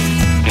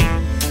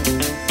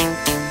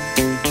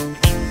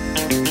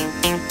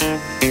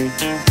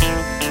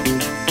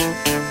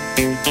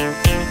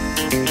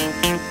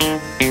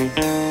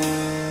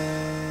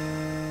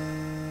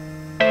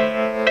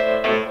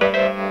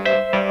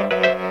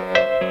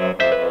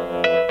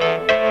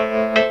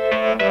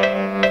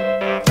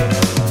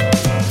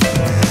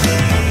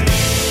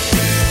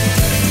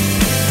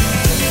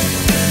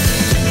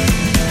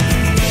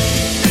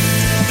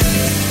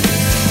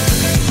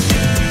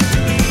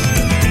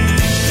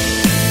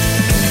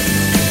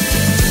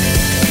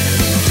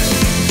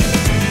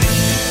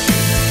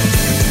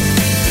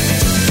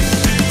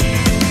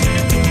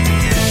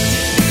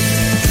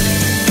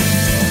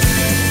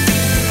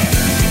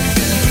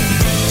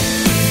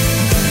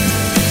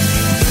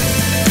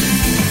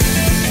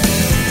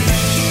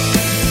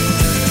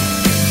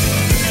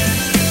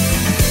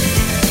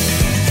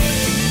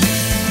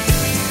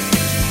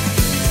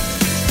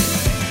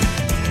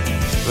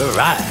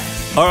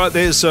 All right,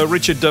 there's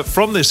Richard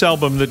from this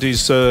album that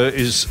is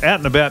out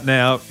and about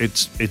now.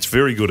 It's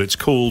very good. It's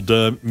called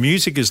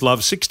Music is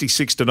Love,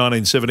 66 to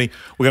 1970.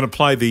 We're going to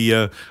play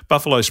the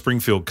Buffalo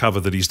Springfield cover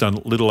that he's done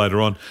a little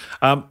later on.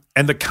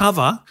 And the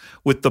cover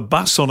with the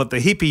bus on it, the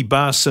hippie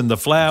bus and the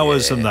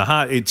flowers and the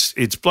heart,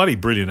 it's bloody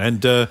brilliant.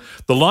 And the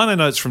liner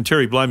notes from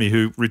Terry Blamey,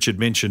 who Richard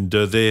mentioned,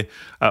 they're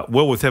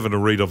well worth having a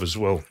read of as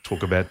well.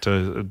 Talk about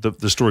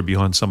the story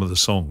behind some of the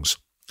songs.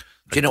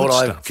 Do you know what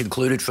I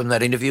concluded from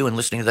that interview and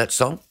listening to that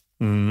song?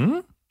 Mm-hmm.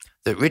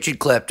 That Richard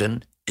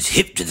Clapton is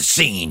hip to the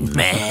scene,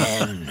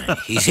 man.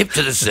 He's hip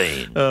to the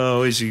scene.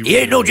 Oh, is he? He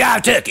ain't no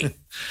jive turkey.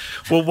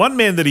 Well, one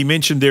man that he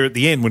mentioned there at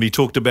the end when he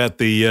talked about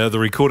the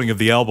recording of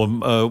the album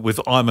with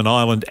I'm an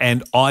Island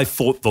and I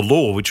Fought the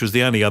Law, which was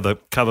the only other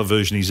cover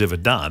version he's ever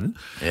done,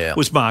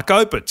 was Mark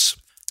Opitz.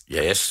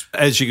 Yes.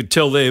 As you could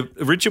tell there,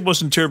 Richard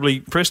wasn't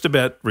terribly pressed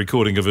about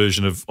recording a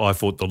version of I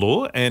Fought the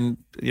Law and,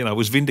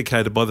 was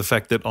vindicated by the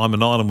fact that I'm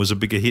an Island was a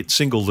bigger hit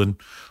single than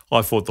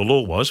I Fought the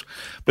Law was.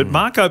 But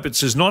Mark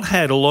Opitz has not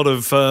had a lot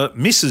of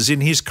misses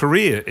in his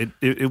career,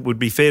 it would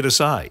be fair to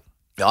say.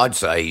 I'd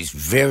say he's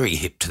very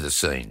hip to the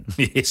scene.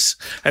 Yes,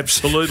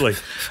 absolutely.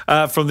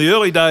 From the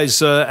early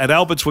days at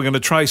Albert's, we're going to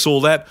trace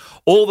all that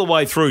all the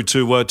way through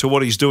to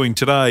what he's doing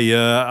today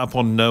up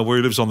on where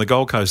he lives on the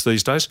Gold Coast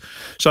these days.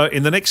 So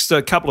in the next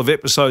couple of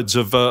episodes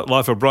of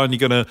Life of Brian,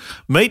 you're going to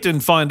meet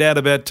and find out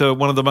about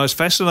one of the most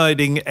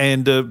fascinating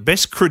and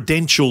best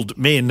credentialed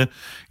men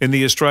in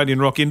the Australian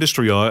rock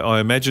industry, I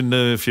imagine,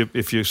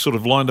 if you sort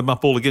of lined them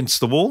up all against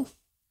the wall.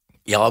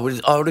 Yeah, I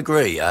would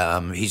agree.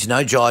 He's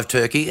no jive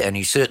turkey, and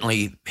he's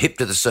certainly hip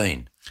to the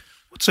scene.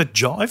 What's a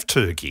jive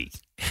turkey?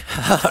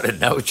 I don't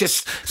know. It's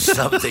just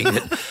something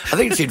that I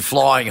think it's in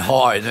Flying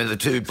High, and then the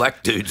two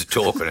black dudes are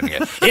talking, and you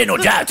go, "Yeah, no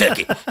jive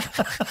turkey."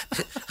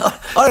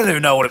 I don't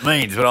even know what it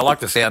means, but I like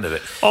the sound of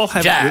it. I'll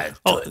have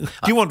it. Do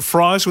you want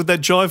fries with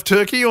that jive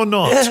turkey or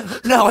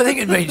not? No, I think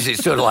it means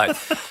it's sort of like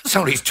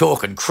somebody's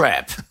talking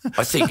crap.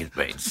 I think it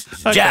means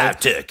jive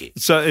turkey.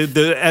 So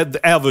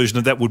our version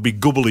of that would be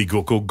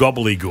gobbledygook or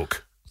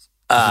gobbledygook.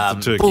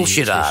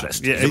 Bullshit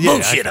artist.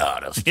 Bullshit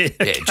artist. Yeah,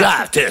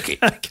 jive turkey.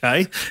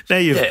 Okay. Now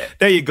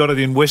you've got it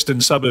in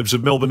western suburbs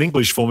of Melbourne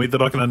English for me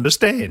that I can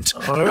understand.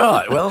 All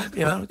right. Well,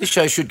 this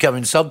show should come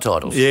in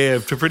subtitles. Yeah,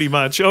 pretty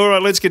much. All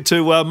right, let's get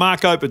to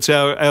Mark Opitz,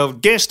 our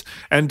guest,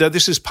 and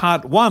this is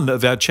part one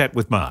of our chat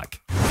with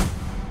Mark.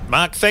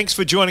 Mark, thanks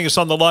for joining us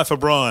on The Life of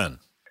Brian.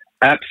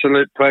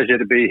 Absolute pleasure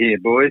to be here,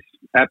 boys.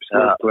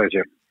 Absolute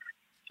pleasure.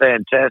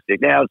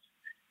 Fantastic. Now, it's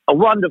a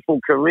wonderful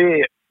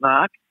career,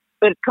 Mark.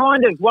 But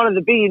kind of one of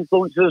the big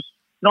influences,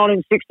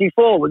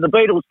 1964, when the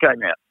Beatles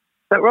came out.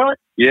 Is that right?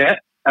 Yeah,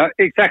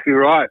 exactly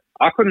right.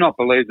 I could not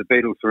believe the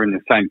Beatles were in the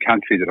same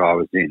country that I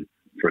was in,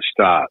 for a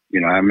start.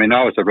 I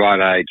was the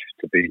right age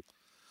to be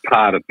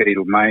part of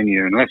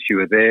Beatlemania. Unless you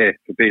were there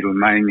for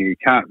Beatlemania, you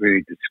can't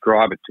really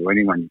describe it to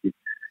anyone. It's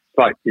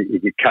like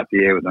you could cut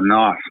the air with a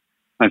knife.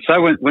 And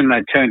so when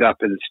they turned up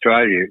in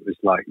Australia, it was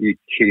like, you're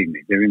kidding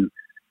me.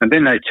 And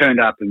then they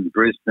turned up in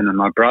Brisbane, and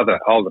my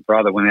older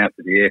brother, went out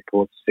to the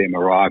airport to see them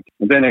arrive.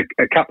 And then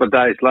a couple of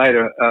days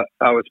later,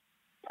 I was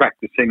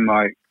practicing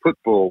my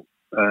football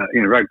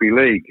in a rugby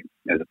league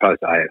as opposed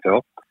to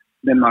AFL.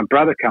 Then my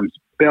brother comes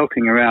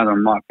belting around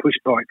on my push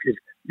bike. He says,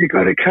 "You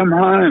got to come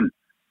home."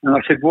 And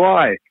I said,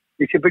 "Why?"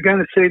 He said, "We're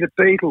going to see the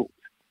Beatles."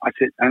 I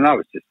said, and I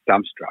was just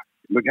dumbstruck.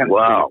 We're going to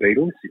see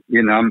the Beatles.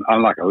 You know,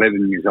 I'm like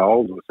 11 years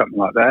old or something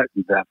like that.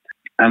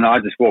 And I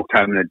just walked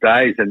home in a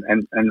daze.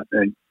 And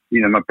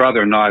you know, my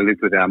brother and I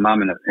lived with our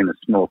mum in a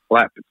small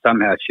flat, but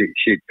somehow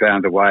she'd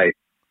found a way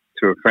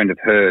through a friend of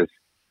hers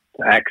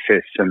to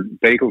access some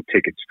Beatle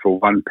tickets for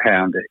 £1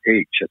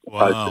 each as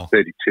opposed to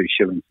 32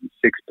 shillings and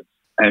sixpence.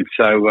 And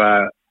so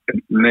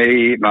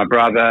me, my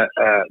brother,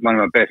 one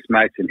of my best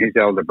mates and his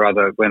elder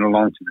brother went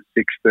along to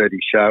the 6:30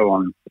 show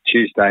on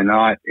Tuesday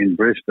night in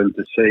Brisbane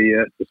to see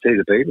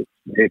the Beatles.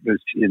 It was,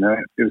 you know,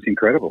 it was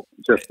incredible,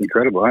 just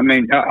incredible. I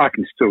mean, I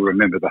can still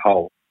remember the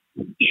whole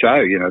show.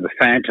 You know, the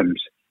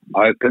Phantoms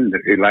opened,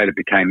 who later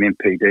became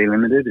MPD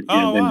Limited.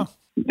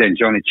 Then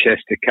Johnny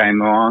Chester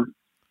came on.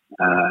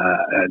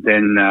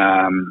 Then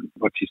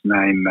what's his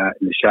name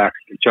in the Sharks?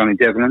 Johnny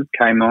Devlin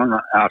came on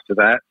after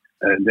that.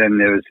 Then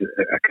there was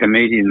a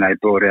comedian they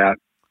brought out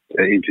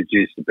to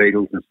introduce the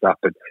Beatles and stuff,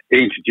 but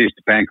he introduced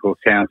a band called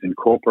Sounds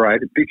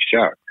Incorporated, big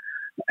show.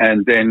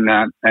 And then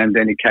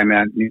he came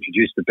out and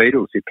introduced the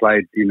Beatles. He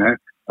played, you know,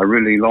 a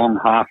really long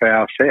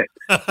half-hour set,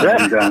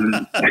 and,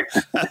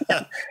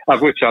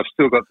 of which I've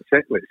still got the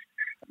set list.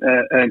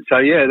 And so,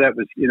 yeah, that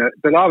was, you know,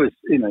 but I was,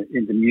 you know,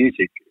 into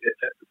music.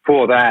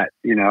 For that,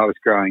 you know, I was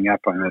growing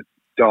up on a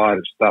diet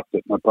of stuff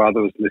that my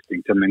brother was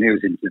listening to. I mean, he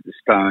was into the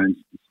Stones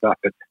and stuff,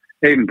 but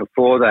even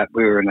before that,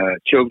 we were in a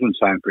children's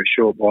home for a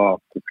short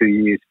while, for 2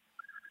 years,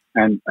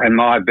 and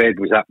my bed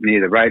was up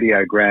near the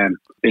radiogram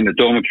in the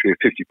dormitory of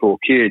 54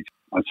 kids.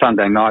 On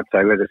Sunday nights,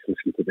 they let us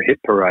listen to the hit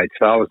parade.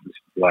 So I was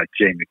listening to like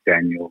Gene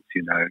McDaniels,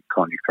 you know,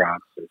 Connie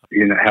Francis,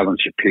 you know, Helen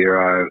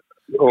Shapiro,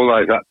 all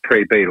those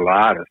pre-Beatle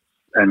artists.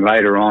 And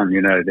later on,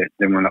 you know,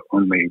 then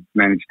when we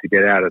managed to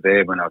get out of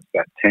there when I was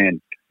about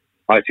 10,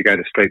 I used to go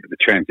to sleep with the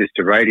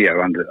transistor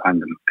radio under my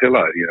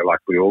pillow, you know, like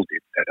we all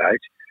did at that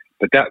age.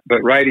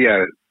 But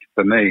radio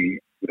for me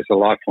was a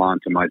lifeline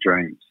to my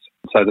dreams.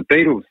 So the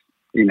Beatles,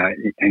 you know,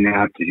 in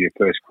answer to your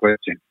first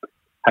question,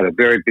 had a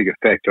very big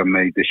effect on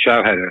me. The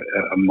show had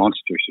a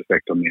monstrous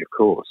effect on me, of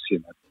course. You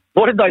know,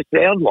 What did they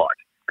sound like?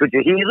 Could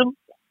you hear them?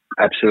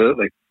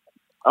 absolutely.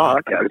 Oh,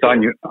 okay. Because I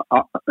knew,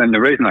 and the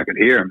reason I could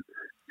hear them,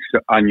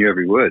 I knew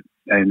every word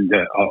and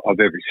of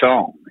every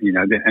song. You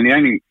know, and the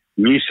only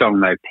new song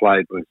they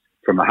played was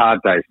from A Hard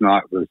Day's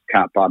Night was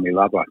 "Can't Buy Me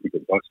Love," I think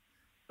it was.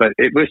 But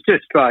it was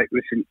just like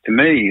listening to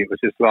me. It was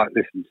just like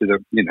listening to the,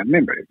 you know,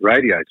 remember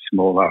radio's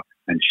smaller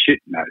and shit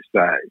in those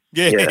days.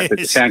 Yes. Yeah, but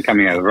the sound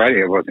coming out of the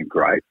radio wasn't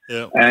great.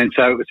 Yeah. And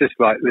so it was just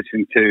like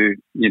listening to,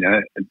 you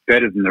know,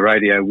 better than the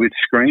radio with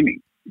screaming,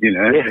 you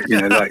know,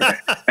 you know, like,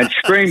 and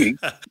screaming,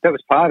 that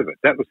was part of it.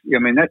 That was, I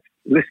mean,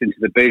 listening to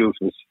the Beatles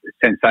was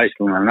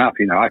sensational enough.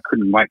 You know, I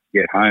couldn't wait to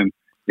get home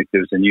if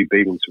there was a new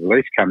Beatles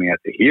release coming out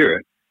to hear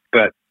it.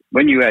 But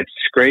when you add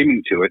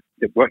screaming to it,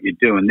 what you're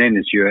doing then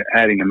is you're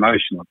adding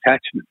emotional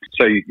attachment.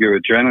 So your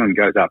adrenaline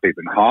goes up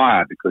even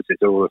higher because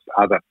there's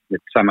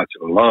so much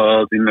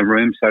love in the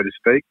room, so to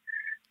speak.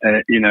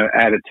 You know,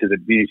 added to the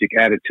music,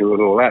 added to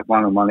it all that,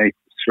 1 and 1 equals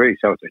 3.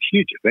 So it's a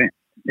huge event.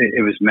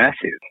 It was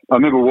massive. I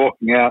remember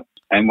walking out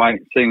and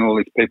seeing all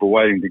these people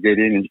waiting to get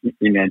in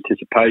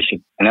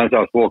anticipation. And as I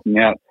was walking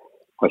out,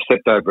 I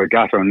stepped over a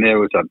gutter and there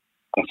was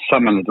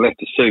someone had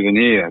left a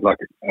souvenir, like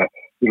a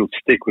little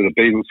stick with a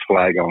Beatles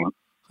flag on it.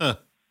 Huh.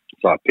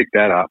 So I picked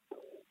that up,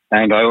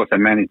 and I also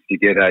managed to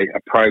get a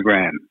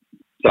program.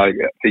 So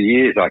for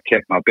years I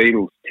kept my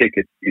Beatles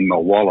ticket in my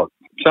wallet.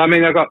 So, I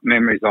mean, I've got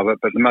memories of it,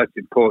 but the most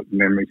important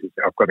memories is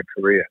that I've got a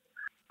career.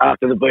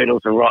 After the Beatles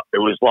were right, it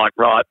was like,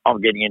 right,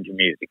 I'm getting into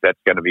music. That's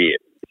going to be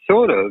it.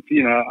 Sort of,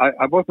 you know,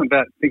 I wasn't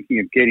about thinking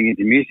of getting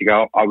into music.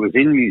 I was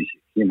in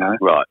music, you know.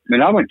 Right. I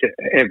mean, I went to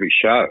every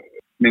show.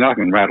 I mean, I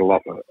can rattle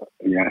off,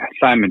 you know,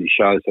 so many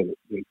shows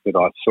that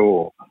I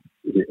saw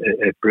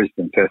at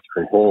Brisbane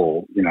Festival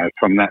Hall, you know,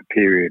 from that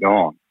period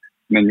on.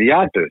 I mean, the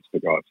Yardbirds, for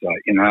God's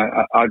sake, you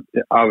know,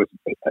 I was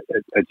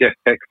a Jeff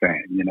Beck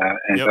fan, you know,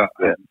 and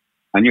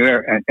I knew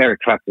Eric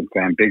Clapton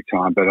fan big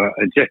time, but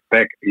Jeff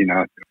Beck, you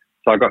know,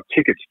 so I got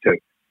tickets to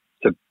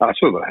I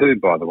saw the Who,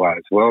 by the way,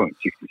 as well in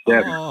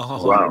 '67.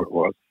 Oh. Wow, it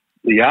was.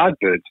 The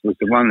Yardbirds was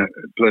the one that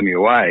blew me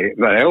away.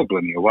 They all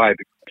blew me away.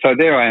 So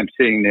there I am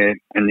sitting there,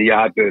 and the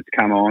Yardbirds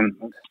come on,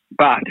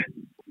 but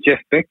Jeff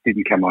Beck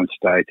didn't come on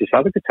stage. This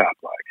other guitar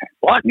player came.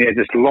 What? He had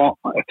this long,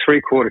 a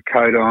 3/4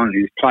 coat on.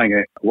 He was playing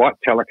a white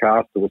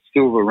Telecaster with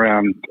silver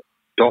round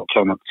dots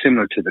on it,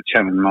 similar to the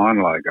Channel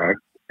 9 logo.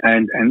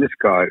 And this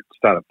guy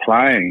started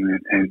playing,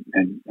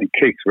 and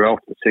Keith Ralph,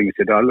 the singer,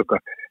 said, "Oh, look,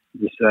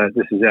 this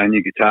is our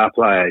new guitar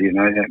player. You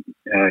know,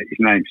 his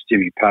name's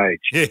Jimmy Page."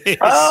 Yes.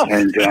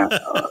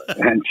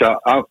 And so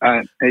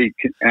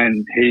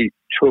he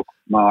took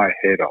my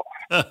head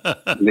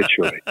off,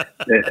 literally.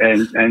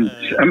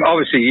 And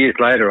obviously years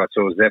later I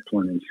saw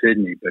Zeppelin in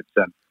Sydney, but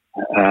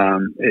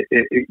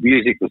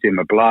music was in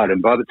my blood.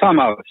 And by the time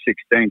I was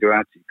 16, to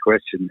answer your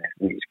question,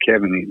 it was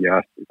Kevin who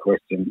asked the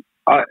question,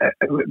 But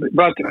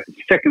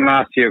second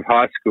last year of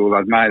high school,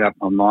 I'd made up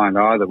my mind.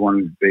 I either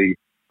wanted to be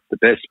the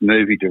best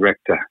movie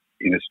director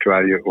in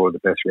Australia or the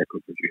best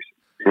record producer.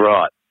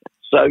 Right.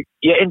 So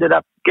you ended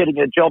up getting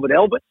a job at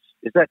Albert's.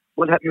 Is that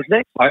what happens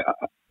next?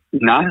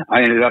 No,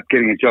 I ended up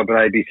getting a job at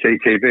ABC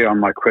TV on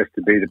my quest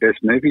to be the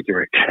best movie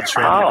director. That's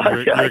right. Oh,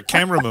 okay. You're a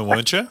cameraman,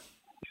 weren't you?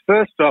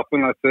 First off,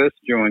 when I first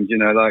joined,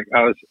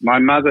 my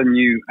mother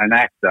knew an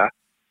actor,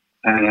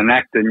 and an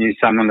actor knew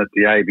someone at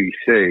the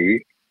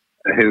ABC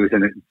who was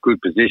in a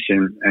good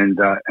position,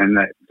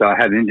 so I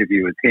had an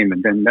interview with him,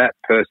 and then that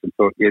person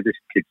thought, yeah, this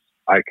kid's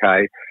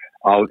okay,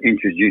 I'll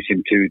introduce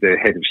him to the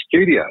head of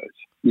studios.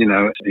 I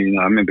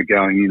remember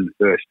going in the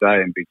first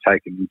day and be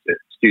taken into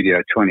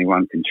Studio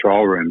 21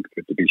 control room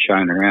to be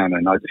shown around,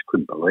 and I just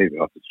couldn't believe it.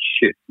 I thought,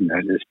 shit,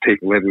 there's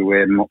people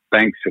everywhere,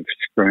 banks of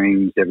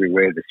screens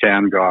everywhere. The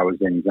sound guy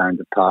was in his own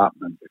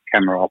department, the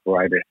camera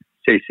operator,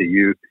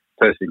 CCU,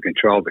 person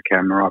controlled the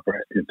camera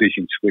operator, the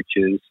vision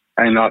switches,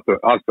 and I thought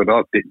I've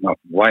bitten off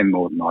way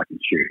more than I can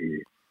chew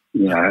here.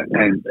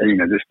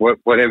 This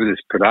whatever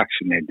this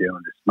production they're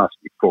doing, this must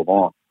be full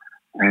on.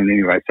 And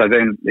anyway, so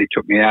then they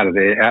took me out of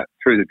there, out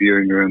through the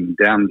viewing room,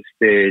 down the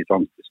stairs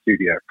onto the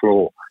studio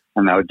floor,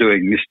 and they were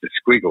doing Mr.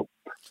 Squiggle.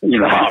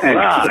 And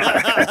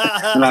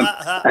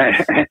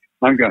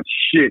I'm going,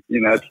 shit,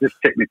 it's just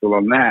technical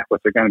on that.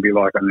 What's it going to be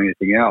like on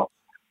anything else?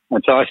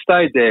 And so I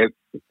stayed there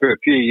for a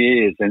few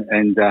years,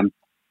 and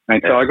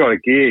so I got a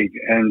gig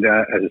and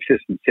as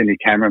assistant cine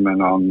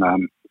cameraman on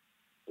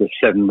the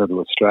Seven Little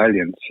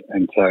Australians,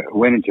 and so I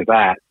went into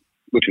that,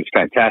 which was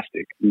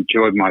fantastic.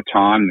 Enjoyed my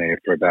time there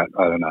for about,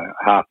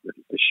 half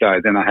the show.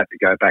 Then I had to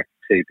go back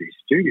to TV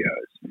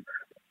studios.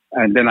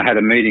 And then I had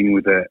a meeting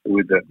with the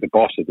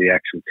boss of the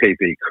actual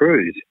TV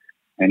crews.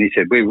 And he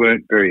said, we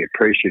weren't very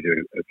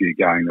appreciative of you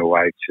going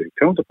away to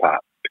film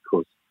department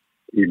because,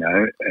 we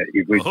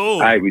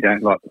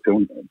don't like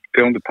the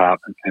film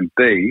department. And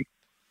B,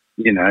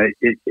 you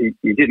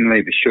didn't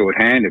leave us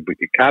short-handed. We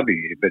could cover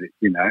you, but,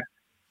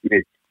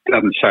 it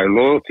doesn't show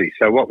loyalty.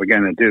 So what we're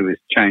going to do is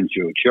change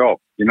your job.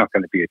 You're not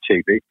going to be a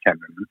TV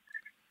cameraman.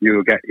 They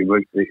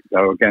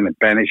were going to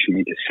banish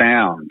me to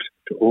sound,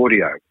 to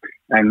audio.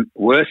 And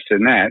worse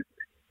than that,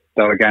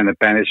 they were going to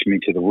banish me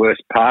to the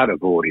worst part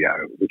of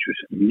audio, which was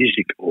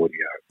music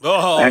audio.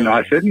 Oh. And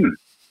I said,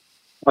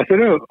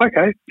 oh,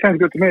 okay, sounds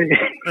good to me.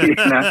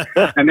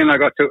 And then I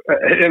got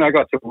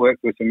to work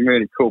with some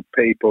really cool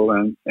people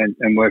and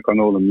work on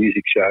all the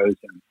music shows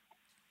and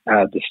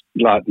just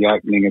like the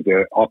opening of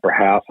the Opera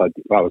House. I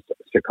was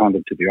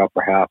seconded to the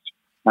Opera House.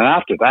 And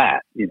after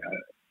that,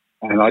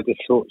 and I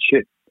just thought,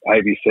 shit,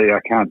 ABC,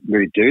 I can't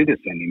really do this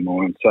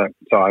anymore. And so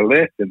I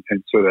left and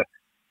sort of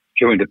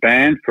joined a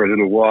band for a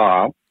little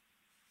while.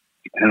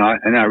 And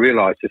I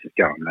realised this is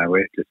going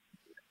nowhere. Just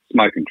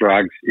smoking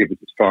drugs, it was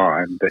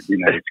fine, but,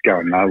 it's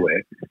going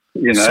nowhere.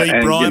 See,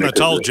 Brian, I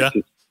told you.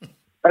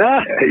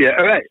 Yeah,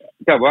 right.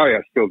 Don't worry,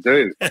 I still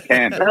do. I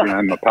can, but,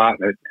 my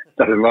partner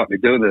doesn't like me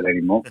doing it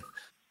anymore.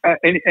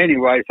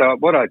 Anyway, so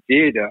what I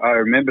did, I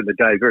remember the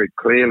day very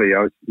clearly.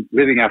 I was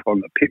living up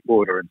on the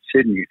Pittwater in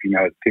Sydney, if you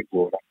know the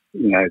Pittwater,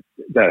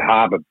 that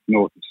harbour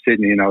north of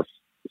Sydney, and I was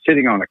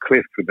sitting on a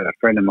cliff with a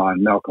friend of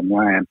mine, Malcolm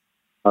Lamb,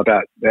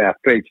 about our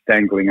feet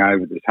dangling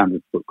over this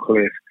 100-foot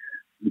cliff,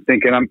 and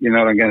thinking,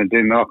 what I'm going to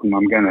do, Malcolm?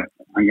 I'm going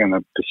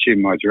to pursue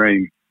my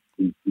dream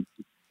to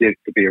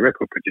be a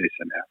record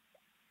producer now.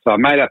 So I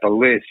made up a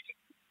list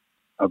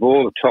of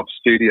all the top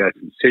studios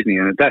in Sydney,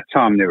 and at that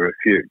time there were a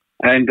few.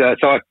 And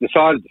so I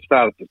decided to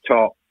start at the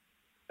top,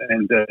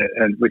 and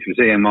which was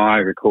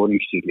EMI Recording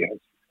Studios.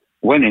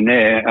 Went in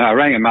there, and I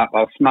rang him up.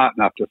 I was smart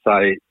enough to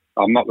say,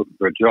 I'm not looking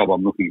for a job,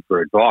 I'm looking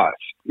for advice,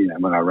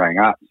 when I rang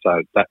up.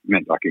 So that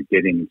meant I could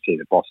get in and see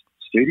the boss of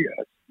the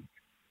studios.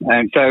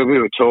 And so we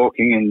were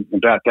talking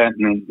about that,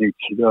 and he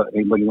said, what do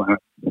you want to,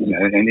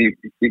 and he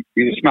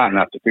was smart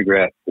enough to figure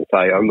out, to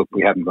say, oh, look,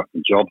 we haven't got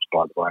any jobs,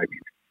 by the way.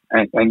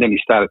 And then he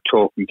started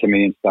talking to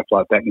me and stuff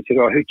like that, and he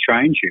said, oh, who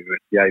trained you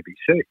at the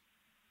ABC?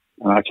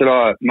 And I said,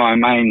 my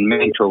main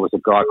mentor was a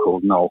guy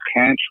called Noel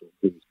Cantrell,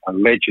 who's a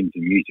legend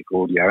in music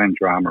audio and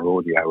drama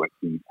audio at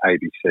the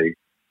ABC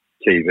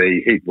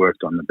TV. He'd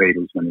worked on the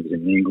Beatles when he was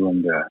in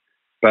England.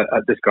 But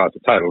this guy's a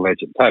total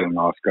legend, total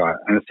nice guy.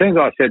 And as soon as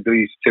I said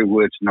these two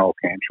words to Noel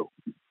Cantrell,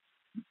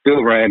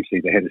 Bill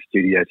Ramsey, the head of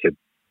studio, said,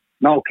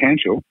 Noel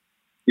Cantrell,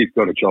 you've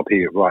got a job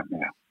here right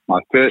now. My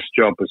first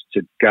job was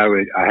to go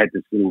in. I had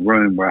this little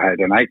room where I had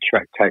an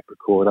 8-track tape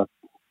recorder,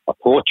 a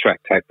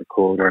 4-track tape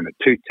recorder, and a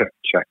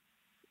 2-track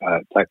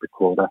tape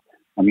recorder,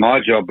 and my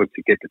job was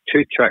to get the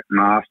 2-track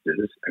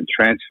masters and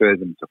transfer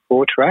them to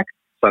 4-track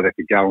so they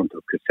could go into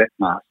a cassette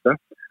master,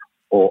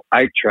 or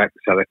 8-track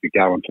so they could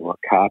go into a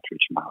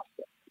cartridge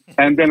master.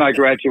 And then I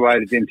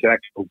graduated into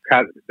actual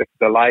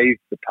the lathe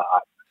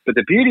part. But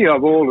the beauty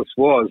of all this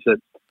was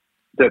that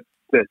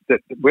the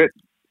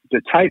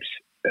tapes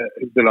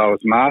that I was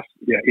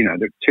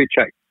the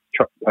 2-track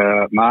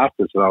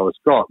masters that I was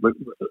got were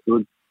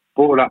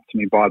brought up to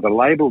me by the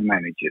label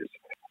managers.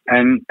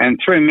 And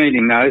through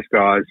meeting those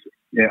guys,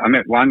 I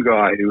met one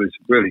guy who was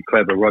really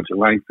clever, Roger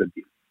Langford,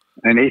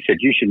 and he said,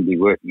 you shouldn't be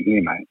working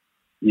here, mate.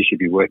 you should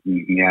be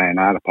working in the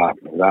A&R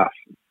department with us.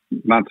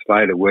 Months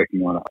later,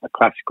 working on a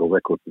classical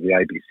record for the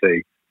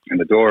ABC, and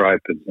the door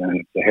opens and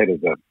it's the head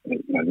of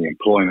the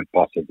employment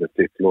boss of the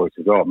Fifth Floor.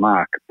 He says, "Oh,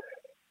 Mark,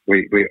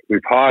 we've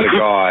hired a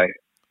guy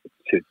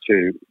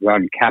to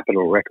run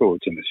Capitol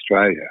Records in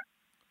Australia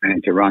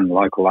and to run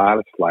local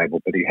artist label,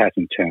 but he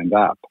hasn't turned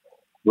up.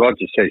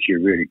 Roger says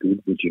you're really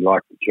good. Would you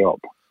like the job?"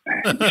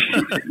 Are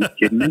you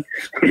kidding me?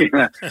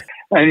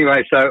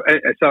 Anyway, so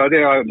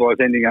there I was,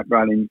 ending up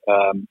running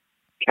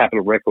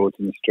Capitol Records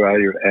in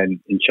Australia and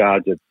in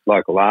charge of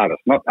local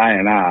artists, not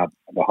A&R,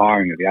 the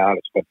hiring of the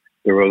artists, but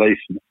the release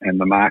and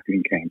the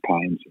marketing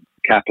campaigns.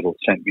 Capitol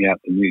sent me out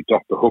the new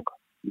Dr. Hook,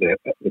 the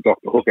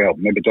Dr. Hook album.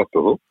 Remember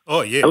Dr. Hook?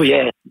 Oh, yeah. Oh,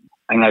 yeah.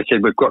 And they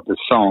said, "We've got this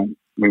song.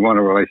 We want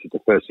to release it, the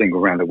first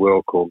single around the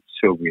world, called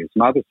Sylvia's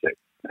Mother Said."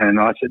 And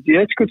I said,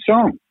 "Yeah, it's a good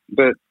song,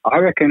 but I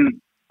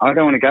reckon I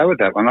don't want to go with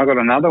that one. I've got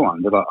another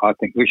one that I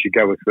think we should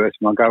go with first,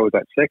 and I'll go with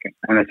that second."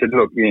 And they said,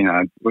 "Look, we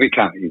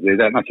can't really do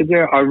that." And I said,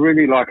 "Yeah, I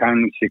really like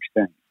Only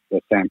 16, the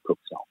Sam Cooke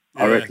song.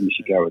 I reckon you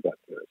should go with that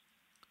first."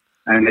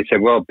 And they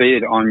said, "Well, be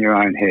it on your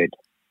own head.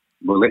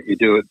 We'll let you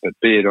do it, but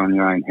be it on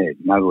your own head."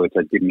 In other words,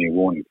 they give me a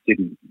warning. If it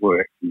didn't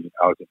work,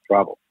 I was in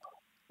trouble.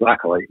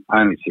 Luckily,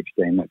 Only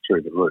 16 went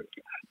through the roof.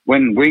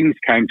 When Wings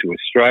came to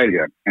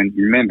Australia, and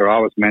remember, I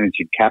was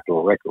managing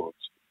Capitol Records,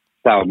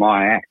 they were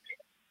my act.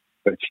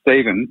 But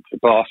Stephen, the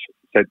boss,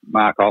 said,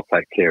 "Mark, I'll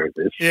take care of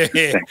this." Yeah.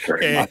 Thanks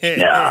very much.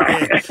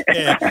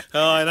 Yeah.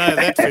 Oh, I know how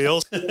that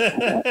feels.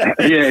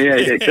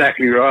 Yeah,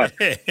 exactly right.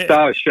 So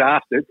I was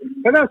shafted,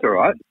 but that's all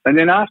right. And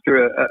then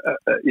after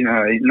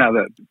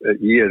another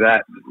year of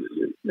that,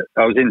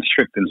 I was in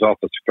Stricton's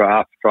office for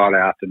after Friday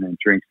afternoon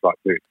drinks like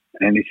this.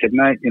 And he said,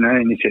 "Mate," and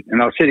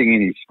I was sitting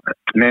in his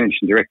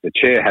managing director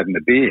chair having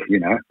a beer,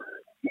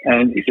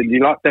 and he said, "You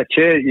like that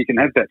chair? You can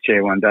have that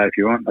chair one day if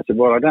you want." I said,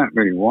 "Well, I don't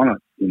really want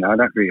it. I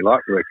don't really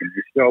like working."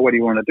 He said, "Oh, what do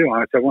you want to do?" I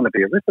said, "I want to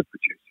be a record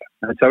producer."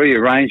 And so he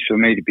arranged for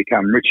me to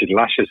become Richard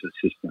Lush's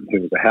assistant,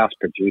 who was a house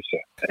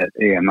producer at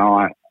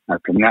EMI. And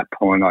from that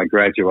point, I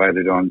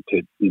graduated on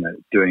to,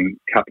 doing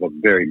a couple of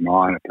very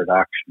minor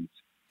productions.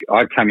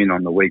 I'd come in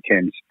on the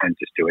weekends and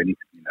just do anything,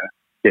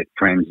 get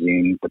friends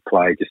in to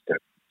play just to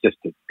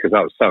because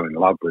I was so in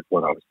love with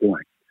what I was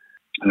doing.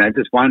 And then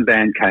just one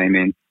band came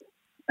in,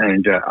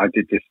 and I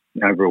did this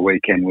over a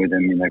weekend with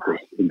them, because,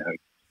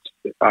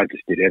 I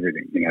just did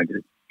everything,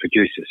 did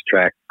produce this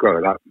track, got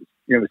it up.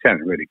 It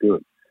sounded really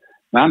good.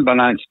 Now,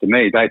 unbeknownst to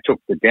me, they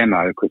took the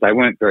demo because they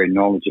weren't very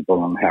knowledgeable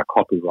on how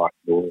copyright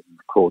law and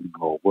recording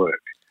law works.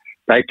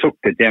 They took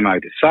the demo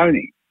to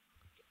Sony,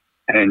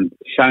 and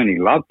Sony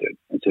loved it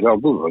and said, "Oh,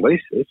 we'll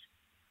release this."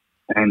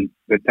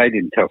 But they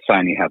didn't tell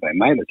Sony how they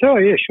made it. So, "Oh,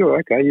 yeah, sure,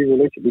 okay, you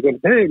release it. We've got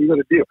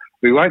a deal.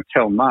 We won't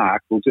tell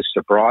Mark, we'll just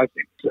surprise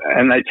him."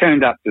 And they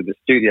turned up to the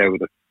studio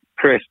with a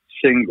pressed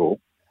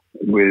single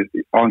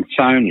on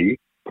Sony,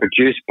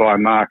 produced by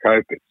Mark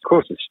Opitz. Of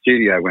course, the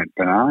studio went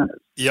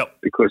bananas. Yep.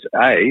 Because,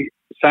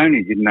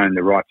 Sony didn't own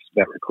the rights to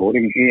that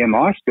recording.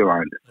 EMI still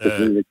owned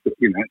it.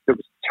 It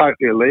was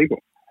totally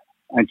illegal.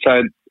 And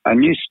so a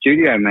new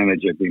studio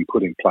manager had been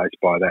put in place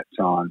by that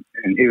time,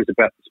 and he was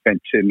about to spend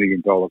 $2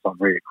 million on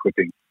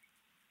re-equipping,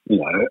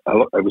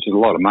 which is a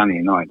lot of money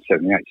in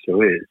 1978,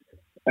 still is,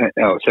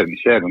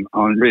 77,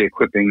 on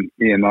re-equipping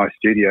EMI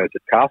studios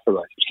at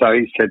Castlereagh. So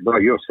he said,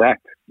 "Well, you're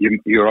sacked.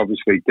 You're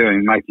obviously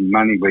making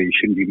money where you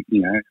shouldn't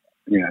be,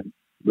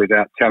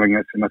 without telling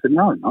us." And I said,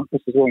 "No, I'm not.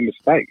 This is all a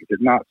mistake." He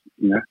said, "No,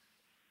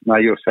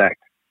 you're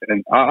sacked."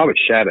 And I was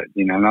shattered,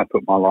 and I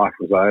thought my life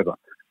was over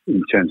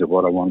in terms of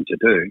what I wanted to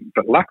do.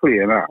 But luckily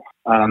enough,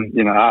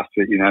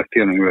 after,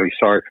 feeling really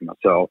sorry for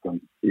myself, and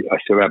I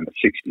still have my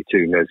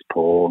 62 Les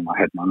Paul, and I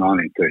had my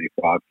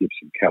 1935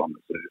 Gibson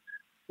Kalamazoo.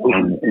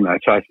 And,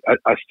 so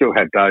I still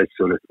had those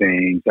sort of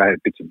things. I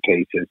had bits and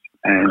pieces,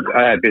 and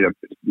I had a bit of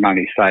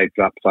money saved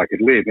up so I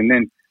could live. And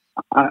then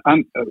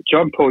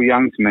John Paul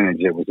Young's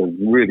manager was a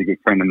really good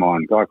friend of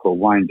mine, a guy called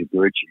Wayne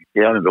DeGrucci.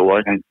 Yeah, I remember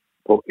Wayne. And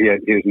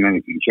he was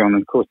managing John.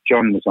 And, of course,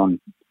 John was on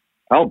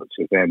Alberts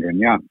with Vander and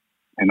Young.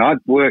 And I'd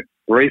worked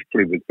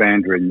briefly with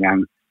Vander and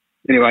Young.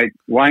 Anyway,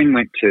 Wayne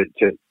went to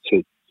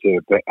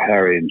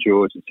Harry and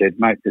George and said,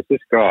 "Mate, there's this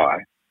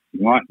guy,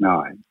 you might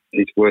know him.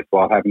 He's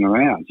worthwhile having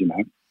around,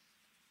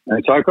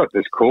 And so I got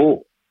this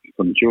call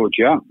from George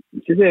Young.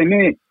 He said,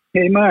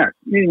 "Hey, Mark,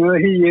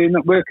 you're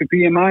not working for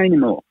EMI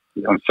anymore."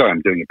 I'm sorry,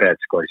 I'm doing a bad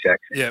Scottish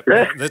accent.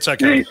 Yeah, that's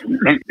okay.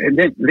 And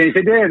then they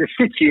said, "Yeah, the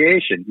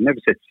situation." He never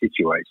said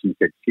situation, he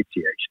said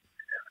situation.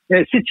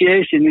 "The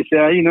situation is,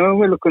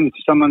 we're looking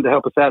for someone to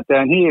help us out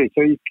down here,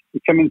 so you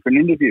come in for an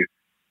interview."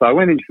 So I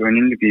went in for an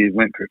interview,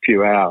 went for a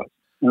few hours.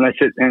 And they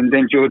said, and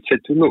then George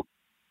said to, "Look,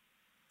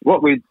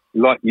 what we'd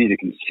like you to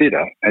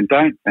consider,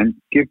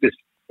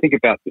 think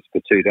about this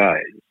for 2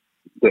 days,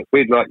 that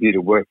we'd like you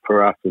to work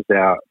for us as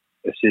our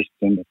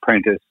assistant,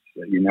 apprentice,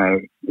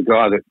 the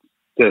guy that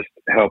just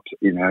helps,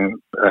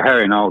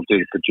 Harry and I'll do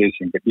the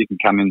producing, but you can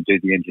come in and do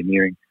the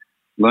engineering,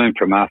 learn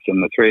from us,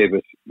 and the three of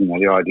us,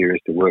 the idea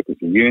is to work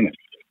as a unit.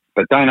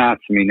 But don't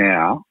answer me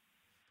now.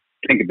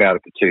 Think about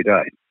it for 2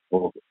 days."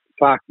 Well,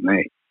 fuck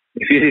me.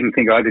 if you didn't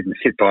think I didn't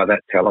sit by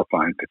that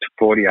telephone for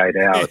 48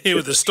 hours. Yeah,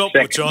 with the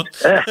stopwatch on.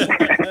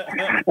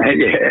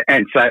 Yeah,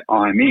 and say,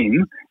 I'm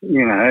in,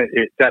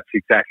 that's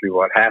exactly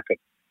what happened.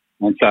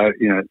 And so,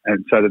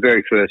 the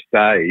very first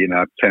day,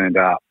 I turned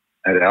up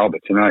at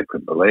Albert's and I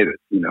couldn't believe it.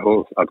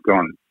 I've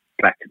gone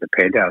back to the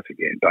penthouse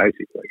again,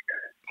 basically.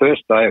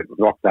 First day, it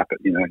rocked up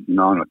at, 9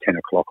 or 10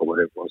 o'clock or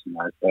whatever it was in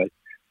those days.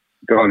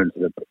 Gone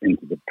into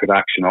the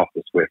production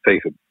office where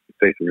FIFA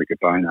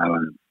Riccobono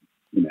and,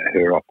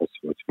 her office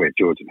was where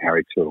George and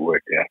Harry Tour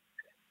worked out.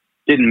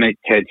 Didn't meet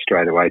Ted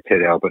straight away,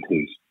 Ted Albert,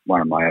 who's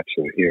one of my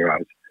absolute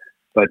heroes.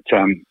 But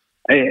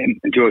and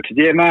George said,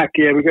 "Yeah, Mark,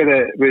 yeah, we've got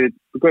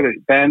a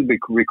band we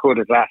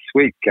recorded last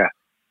week. I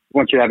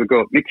want you to have a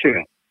go at mixing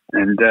it.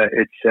 And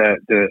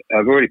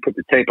I've already put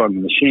the tape on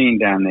the machine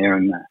down there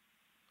and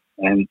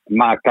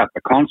marked up the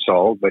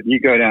console. But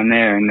you go down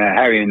there and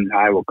Harry and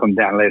I will come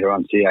down later on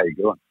and see how you're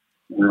going."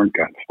 And I'm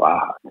going,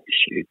 fuck,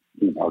 shit.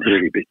 I've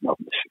really bitten off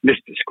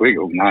Mr.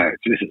 Squiggle. No,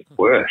 this is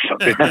worse. I've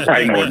been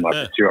saying more than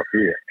I put you up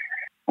here.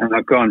 And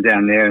I've gone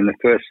down there, and the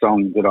first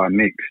song that I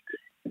mixed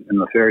on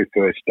the very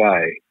first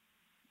day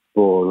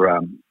for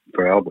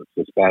Albert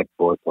was "Bad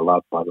Boy for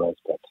Love" by Rose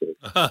Tattoo.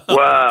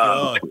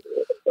 Wow.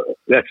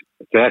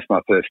 That's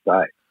my first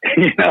day.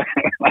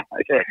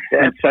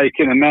 And so you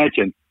can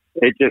imagine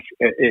it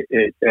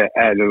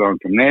added on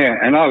from there.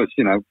 And I was,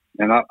 and I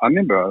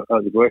remember I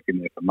was working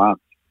there for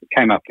months. It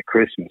came up to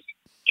Christmas.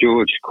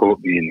 George caught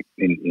me in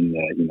it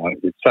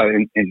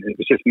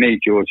was just me,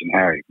 George, and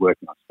Harry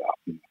working on stuff.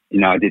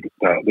 I did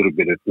a little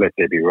bit of Let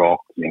There Be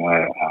Rock,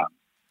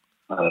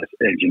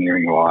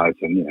 engineering wise,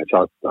 and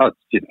so I was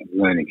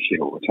learning shit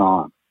all the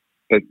time.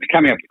 But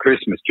coming up to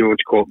Christmas,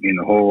 George caught me in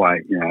the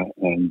hallway,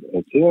 and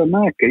said, "Oh,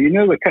 Mark,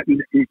 we're cutting.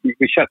 We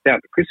shut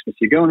down for Christmas.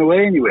 You going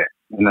away anywhere?"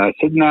 And I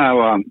said,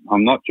 "No,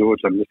 I'm not,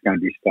 George. I'm just going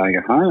to be staying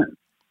at home."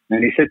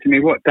 And he said to me,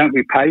 "What? Don't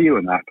we pay you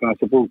enough?" And I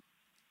said, "Well,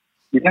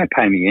 you don't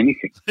pay me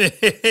anything."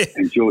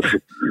 And George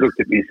looked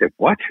at me and said,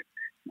 "What?"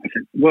 I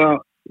said,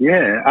 "Well,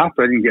 yeah,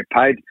 after I didn't get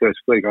paid the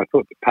first week, I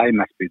thought the pay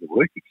must be the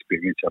work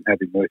experience I'm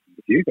having working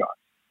with you guys.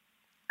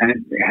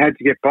 And how'd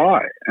you get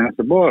by?" And I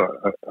said, "Well,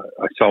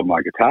 I sold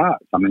my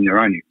guitars. I mean, they're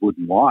only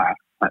wooden wire.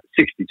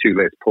 62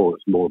 Les Paul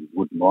is more than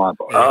wooden wire."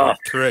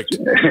 Correct.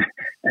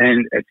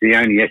 And it's the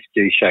only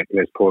SG-shaped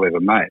Les Paul ever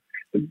made.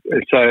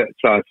 So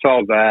I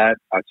sold that.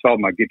 I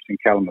sold my Gibson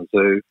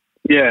Kalamazoo.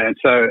 Yeah,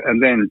 and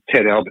then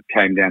Ted Albert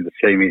came down to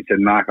see me and said,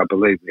 "Mark, I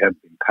believe we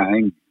haven't been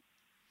paying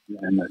you."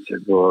 And I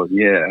said, "Well,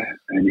 yeah."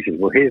 And he said,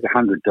 "Well, here's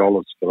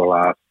 $100 for the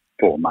last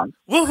 4 months."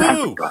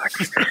 Woohoo!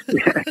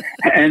 Yeah.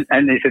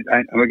 And he said,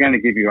 "And we're going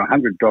to give you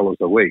 $100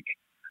 a week."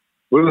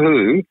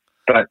 Woohoo!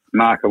 But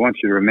Mark, I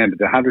want you to remember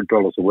the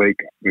 $100 a week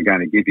we're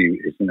going to give you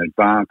is an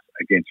advance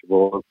against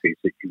royalties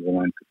that you will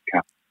earn for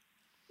the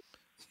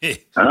company.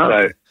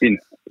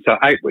 So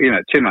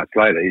 2 months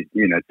later,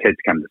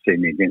 Ted's come to see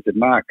me again and said,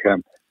 "Mark,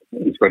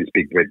 he's got his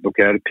big red book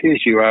out. It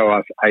appears you owe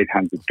us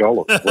 $800.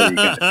 What are you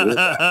going to do with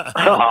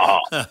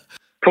that?"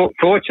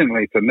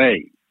 Fortunately for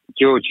me,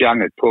 George Young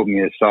had pulled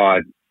me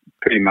aside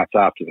pretty much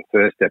after the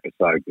first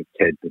episode with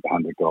Ted with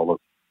 $100,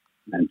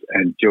 and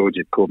George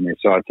had pulled me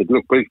aside and said,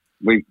 "Look, we've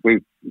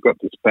got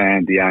this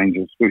band, the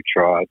Angels. We've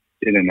tried,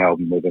 did an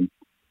album with them,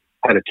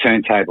 had a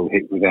turntable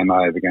hit with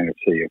MO. We're going to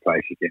see your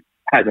face again.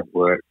 Hasn't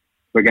worked.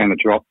 We're going to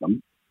drop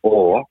them,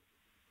 or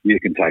you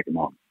can take them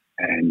on."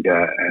 And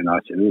I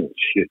said, "Oh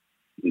shit."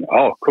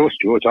 "Oh, of course,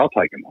 George, I'll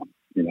take them on."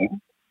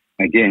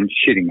 Again,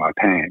 shitting my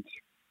pants.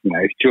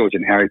 If George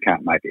and Harry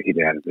can't make a hit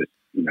out of this,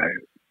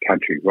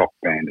 country rock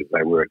band as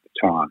they were at the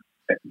time,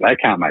 they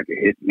can't make a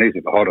hit. And these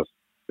are the hottest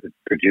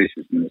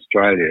producers in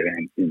Australia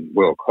and in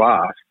world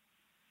class.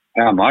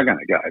 How am I going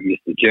to go,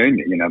 Mr.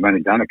 Junior? I've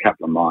only done a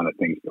couple of minor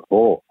things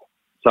before.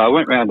 So I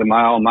went round to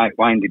my old mate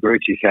Wayne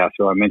DeGrucci's house,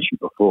 who I mentioned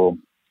before,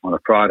 on a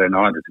Friday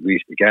night as we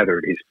used to gather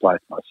at his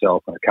place,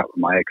 myself and a couple of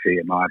my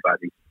ex-EMI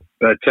buddies.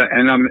 But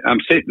and I'm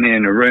sitting there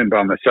in a room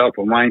by myself,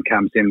 and Wayne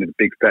comes in with a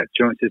big fat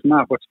joint and says,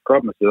 "Mark, what's the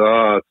problem?" I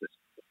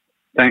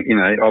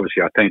said,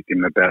 obviously I thanked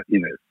him about,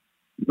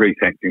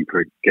 re-thanked him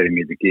for getting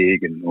me the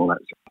gig and all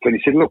that stuff. And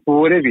he said, "Look, well,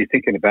 whatever you're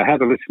thinking about,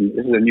 have a listen.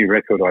 This is a new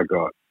record I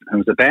got."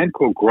 And it was a band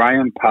called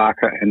Graham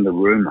Parker and the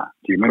Rumour.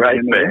 Do you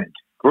remember?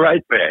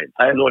 Great band.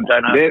 Landlord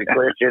Don't Ask Me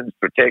Questions,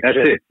 Protection.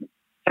 That's it.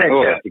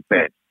 Fantastic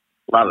band.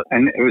 Love it.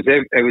 And it was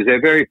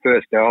their very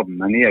first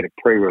album, and he had a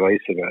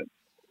pre-release of it.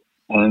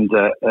 And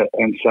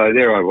so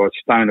there I was,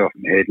 stoned off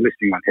my head,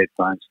 listening on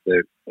headphones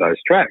to those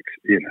tracks,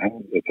 the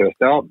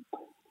first album.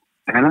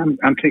 And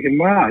I'm thinking,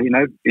 wow,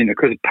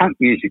 because punk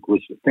music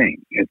was the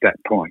thing at that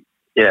point.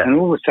 Yeah. And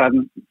all of a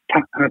sudden,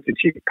 I said,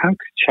 gee,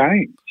 punk's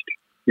changed.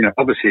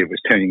 Obviously it was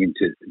turning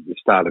into the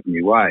start of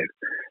new wave.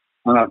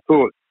 And I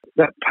thought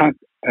that punk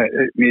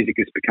music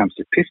has become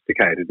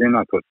sophisticated. Then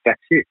I thought,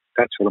 that's it.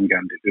 That's what I'm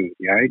going to do with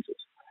the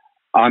Angels.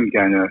 I'm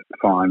going to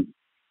find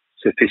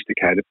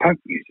sophisticated punk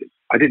music.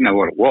 I didn't know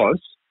what it was.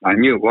 I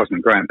knew it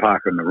wasn't Graham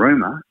Parker and the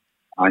Rumour.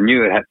 I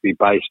knew it had to be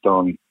based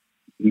on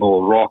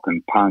more rock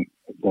and punk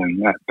than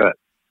that, but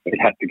it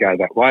had to go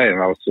that way,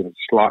 and I was sort of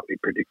slightly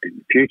predicting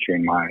the future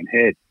in my own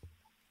head.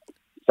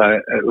 So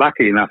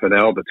lucky enough at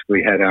Albert's,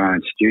 we had our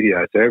own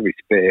studio. So every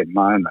spare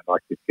moment I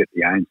could get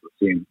the Angels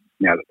in,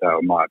 now that they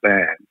were my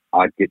band,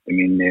 I'd get them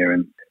in there.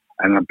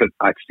 But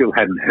I still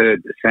hadn't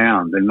heard the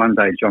sound. And one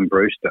day John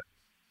Brewster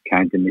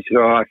came to me and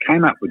said, I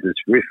came up with this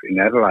riff in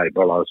Adelaide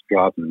while I was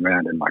driving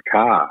around in my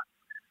car.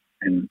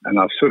 And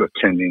I've sort of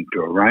turned it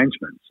into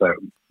arrangements. So,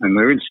 and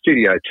we were in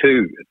Studio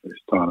 2 at this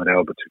time at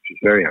Albert's, which was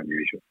very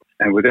unusual.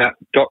 And without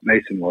Doc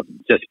Neeson,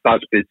 wasn't just Buzz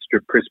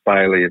Bidstrup, Chris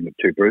Bailey, and the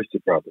two Brewster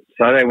brothers.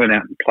 So they went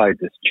out and played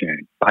this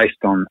tune based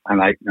on an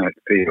 8-note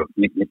feel.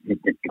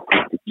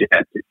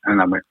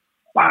 And I went,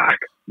 fuck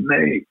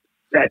me,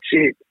 that's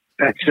it.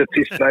 That's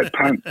sophisto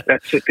punk.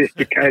 That's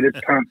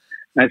sophisticated punk.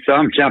 And so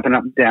I'm jumping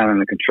up and down in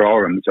the control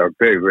room, which I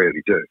very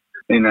rarely do.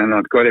 And then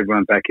I've got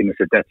everyone back in and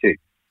said, that's it.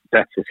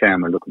 That's the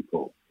sound we're looking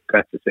for.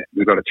 That's the sound.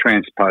 We've got to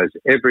transpose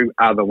every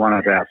other one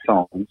of our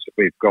songs that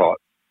we've got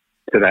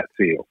to that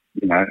feel.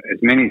 You know, as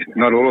many,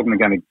 not all of them are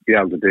going to be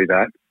able to do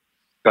that,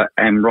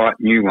 and write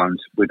new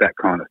ones with that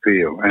kind of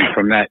feel. And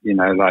from that, you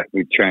know, like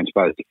we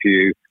transposed a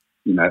few,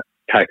 you know,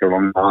 Take a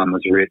Long Time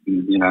was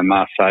written, you know,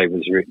 Marseille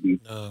was written.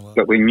 Oh, wow.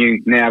 But we knew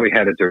now we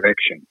had a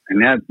direction.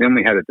 And then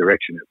we had a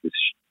direction, it was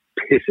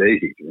piss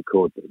easy to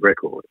record the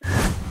record.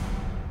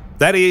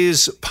 That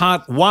is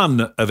part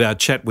one of our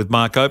chat with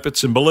Mark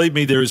Opitz, and believe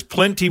me, there is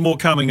plenty more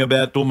coming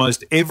about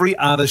almost every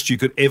artist you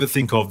could ever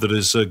think of that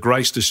has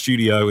graced a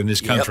studio in this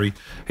country. Yep.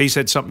 He's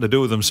had something to do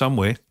with them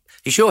somewhere.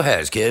 He sure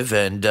has, Kev,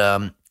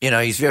 and, you know,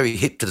 he's very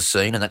hip to the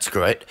scene, and that's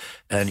great,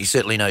 and he's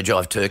certainly no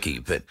jive turkey,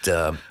 but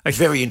a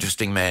very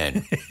interesting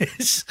man.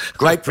 Yes.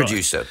 Great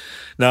producer. Right.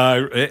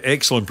 No,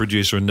 excellent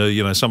producer, and,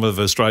 you know, some of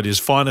Australia's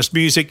finest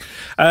music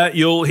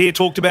you'll hear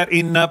talked about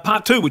in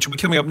part two, which will be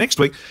coming up next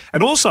week,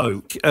 and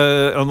also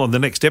on the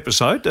next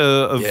episode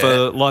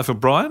of Life of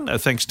Brian,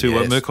 thanks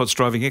to Murcott's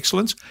Driving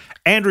Excellence,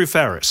 Andrew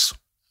Farriss.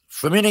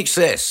 From In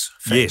Excess.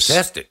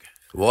 Fantastic. Yes.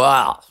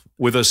 Wow.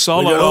 With a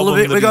solo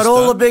album. We got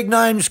all the big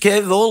names,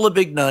 Kev, all the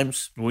big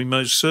names. We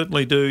most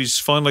certainly do. He's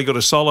finally got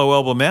a solo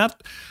album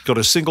out, got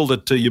a single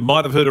that you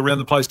might have heard around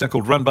the place now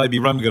called Run Baby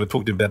Run. We're going to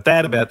talk to him about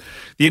that, about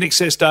the In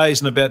Excess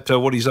days and about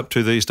what he's up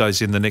to these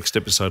days in the next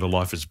episode of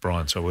Life is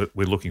Brian. So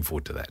we're looking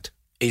forward to that.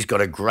 He's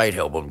got a great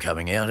album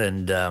coming out,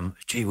 and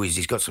gee whiz,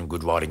 he's got some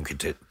good writing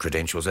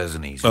credentials,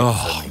 hasn't he?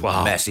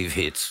 Wow. Massive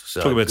hits.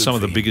 So talk about some of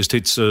the biggest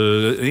hits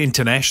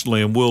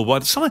internationally and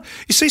worldwide.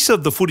 You see some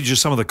of the footage of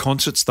some of the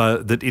concerts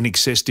that In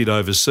Excess did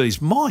overseas.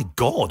 My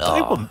God,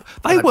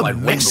 they were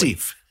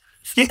massive.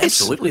 Yes.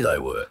 Absolutely they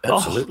were.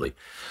 Absolutely.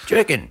 Do you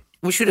reckon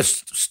we should have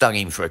stung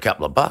him for a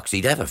couple of bucks?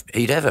 He'd have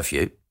a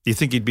few. You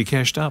think he'd be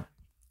cashed up?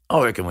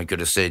 I reckon we could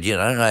have said, you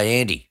know,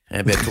 hey, Andy, how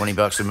about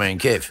 $20 for me and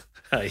Kev?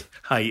 Hey,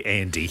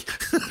 Andy.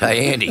 How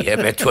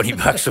about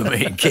 $20 for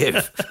me and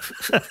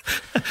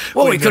Kev?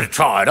 Well, we could have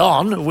tried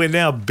on. We're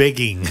now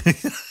begging.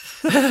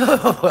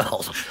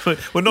 Well,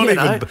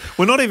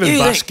 we're not even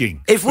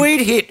busking. If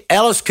we'd hit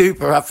Alice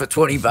Cooper up for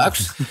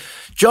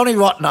 $20, Johnny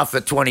Rotten up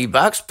for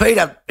 $20,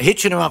 Peter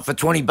Hitchener up for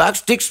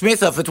 $20, Dick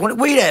Smith up for $20,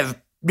 we'd have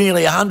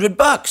nearly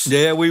 $100.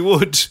 Yeah, we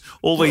would.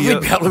 We'd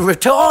be able to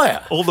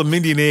retire. All the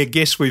millionaire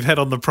guests we've had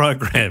on the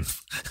program.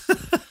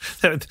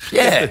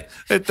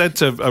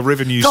 That's a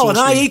revenue source. Colin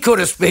A, he could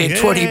have spared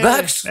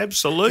 $20.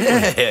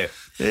 Absolutely.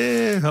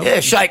 Yeah,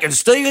 Shakin'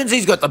 Stevens,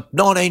 he's got the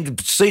 19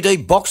 CD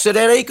box set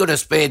out. He could have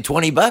spared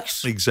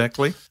 $20.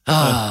 Exactly.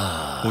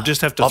 We'll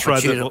just have to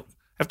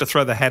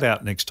throw the hat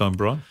out next time,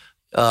 Brian.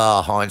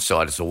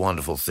 Hindsight is a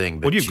wonderful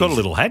thing. Well, you've got a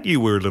little hat. You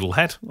wear a little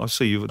hat. I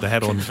see you with the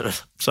hat on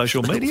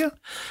social media.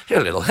 A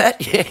little hat,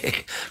 yeah.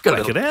 Got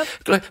a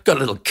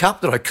little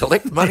cup that I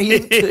collect money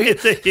into.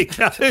 There you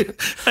go.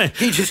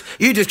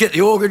 You just get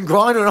the organ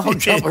grinder and I'll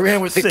jump around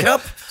with the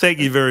cup. Thank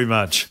you very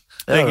much.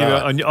 Thank you.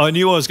 Right. I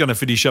knew I was going to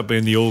finish up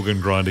being the organ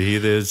grinder here.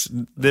 There's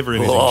never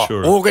anything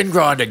sure. Organ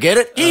grinder, get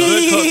it?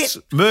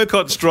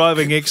 Murcott's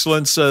Driving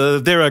Excellence.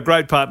 There are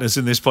great partners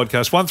in this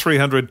podcast.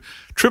 1300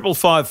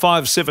 555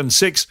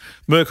 576,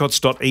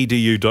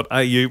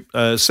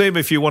 murcotts.edu.au. See them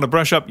if you want to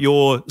brush up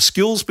your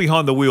skills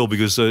behind the wheel,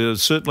 because it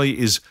certainly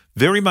is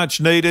very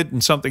much needed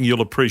and something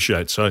you'll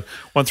appreciate. So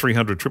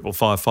 1300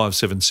 555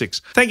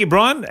 576. Thank you,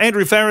 Brian.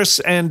 Andrew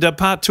Farriss, and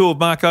part two of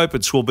Mark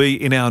Opitz will be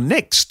in our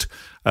next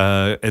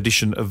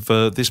edition of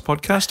this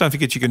podcast. Don't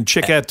forget you can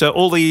check out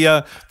all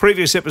the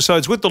previous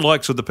episodes with the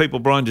likes of the people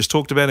Brian just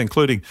talked about,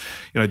 including,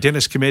 you know,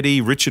 Dennis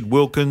Cometti, Richard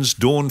Wilkins,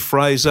 Dawn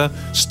Fraser,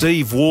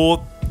 Steve Ward.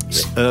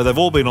 They've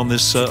all been on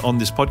this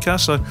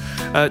podcast. So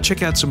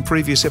check out some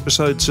previous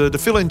episodes to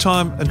fill in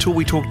time until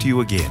we talk to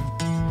you again.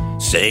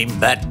 Same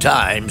bat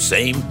time,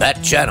 same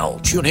bat channel.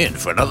 Tune in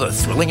for another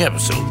thrilling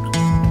episode.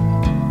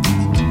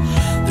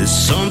 There's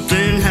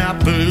something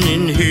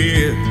happening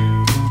here.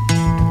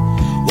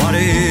 What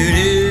it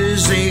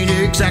is ain't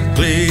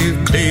exactly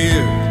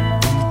clear.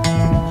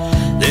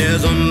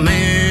 There's a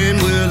man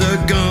with a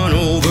gun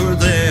over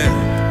there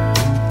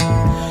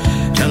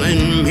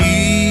telling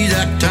me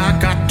that I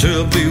got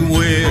to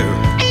beware.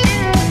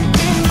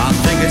 I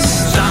think it's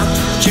stop,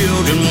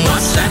 children,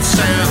 what's that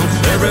sound?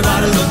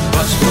 Everybody look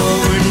what's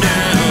going down.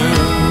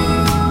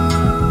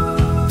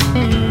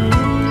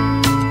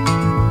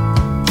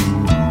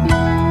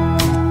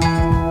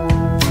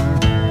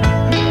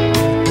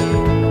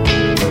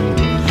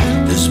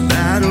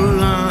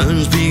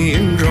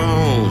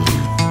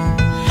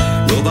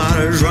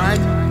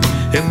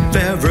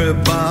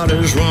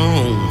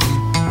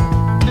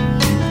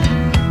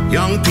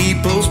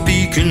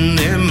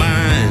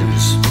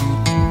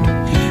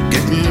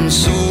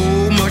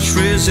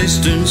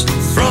 resistance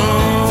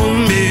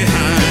from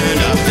behind.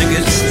 I think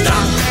it's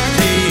stop.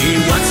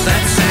 Hey, what's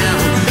that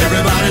sound?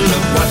 Everybody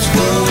look what's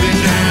going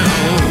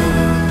down.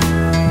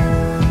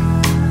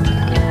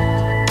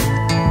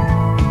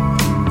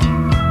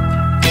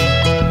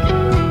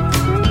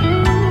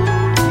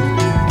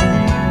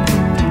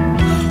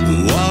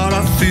 What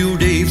a field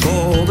day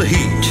for the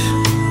heat.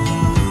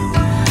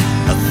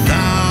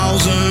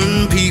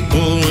 1,000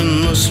 people in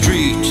the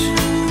street,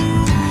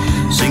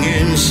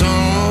 singing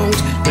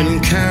songs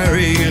and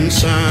carrying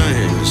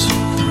signs.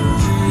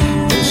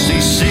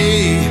 OCC,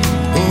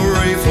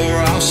 hooray for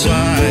our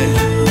side.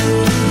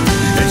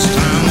 It's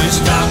time we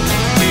stop.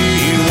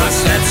 Hey,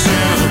 what's that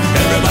sound?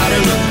 Everybody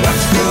look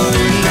what's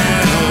going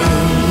down.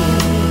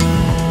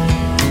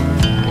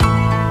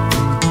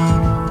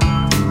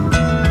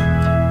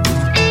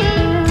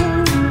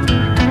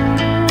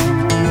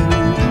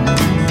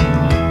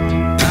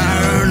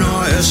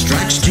 Paranoia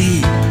strikes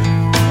deep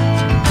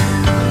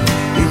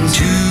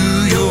into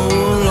your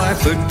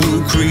life, it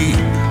will creep.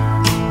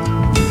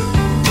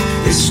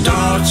 It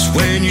starts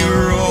when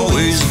you're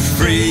always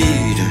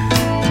afraid.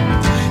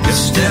 You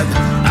step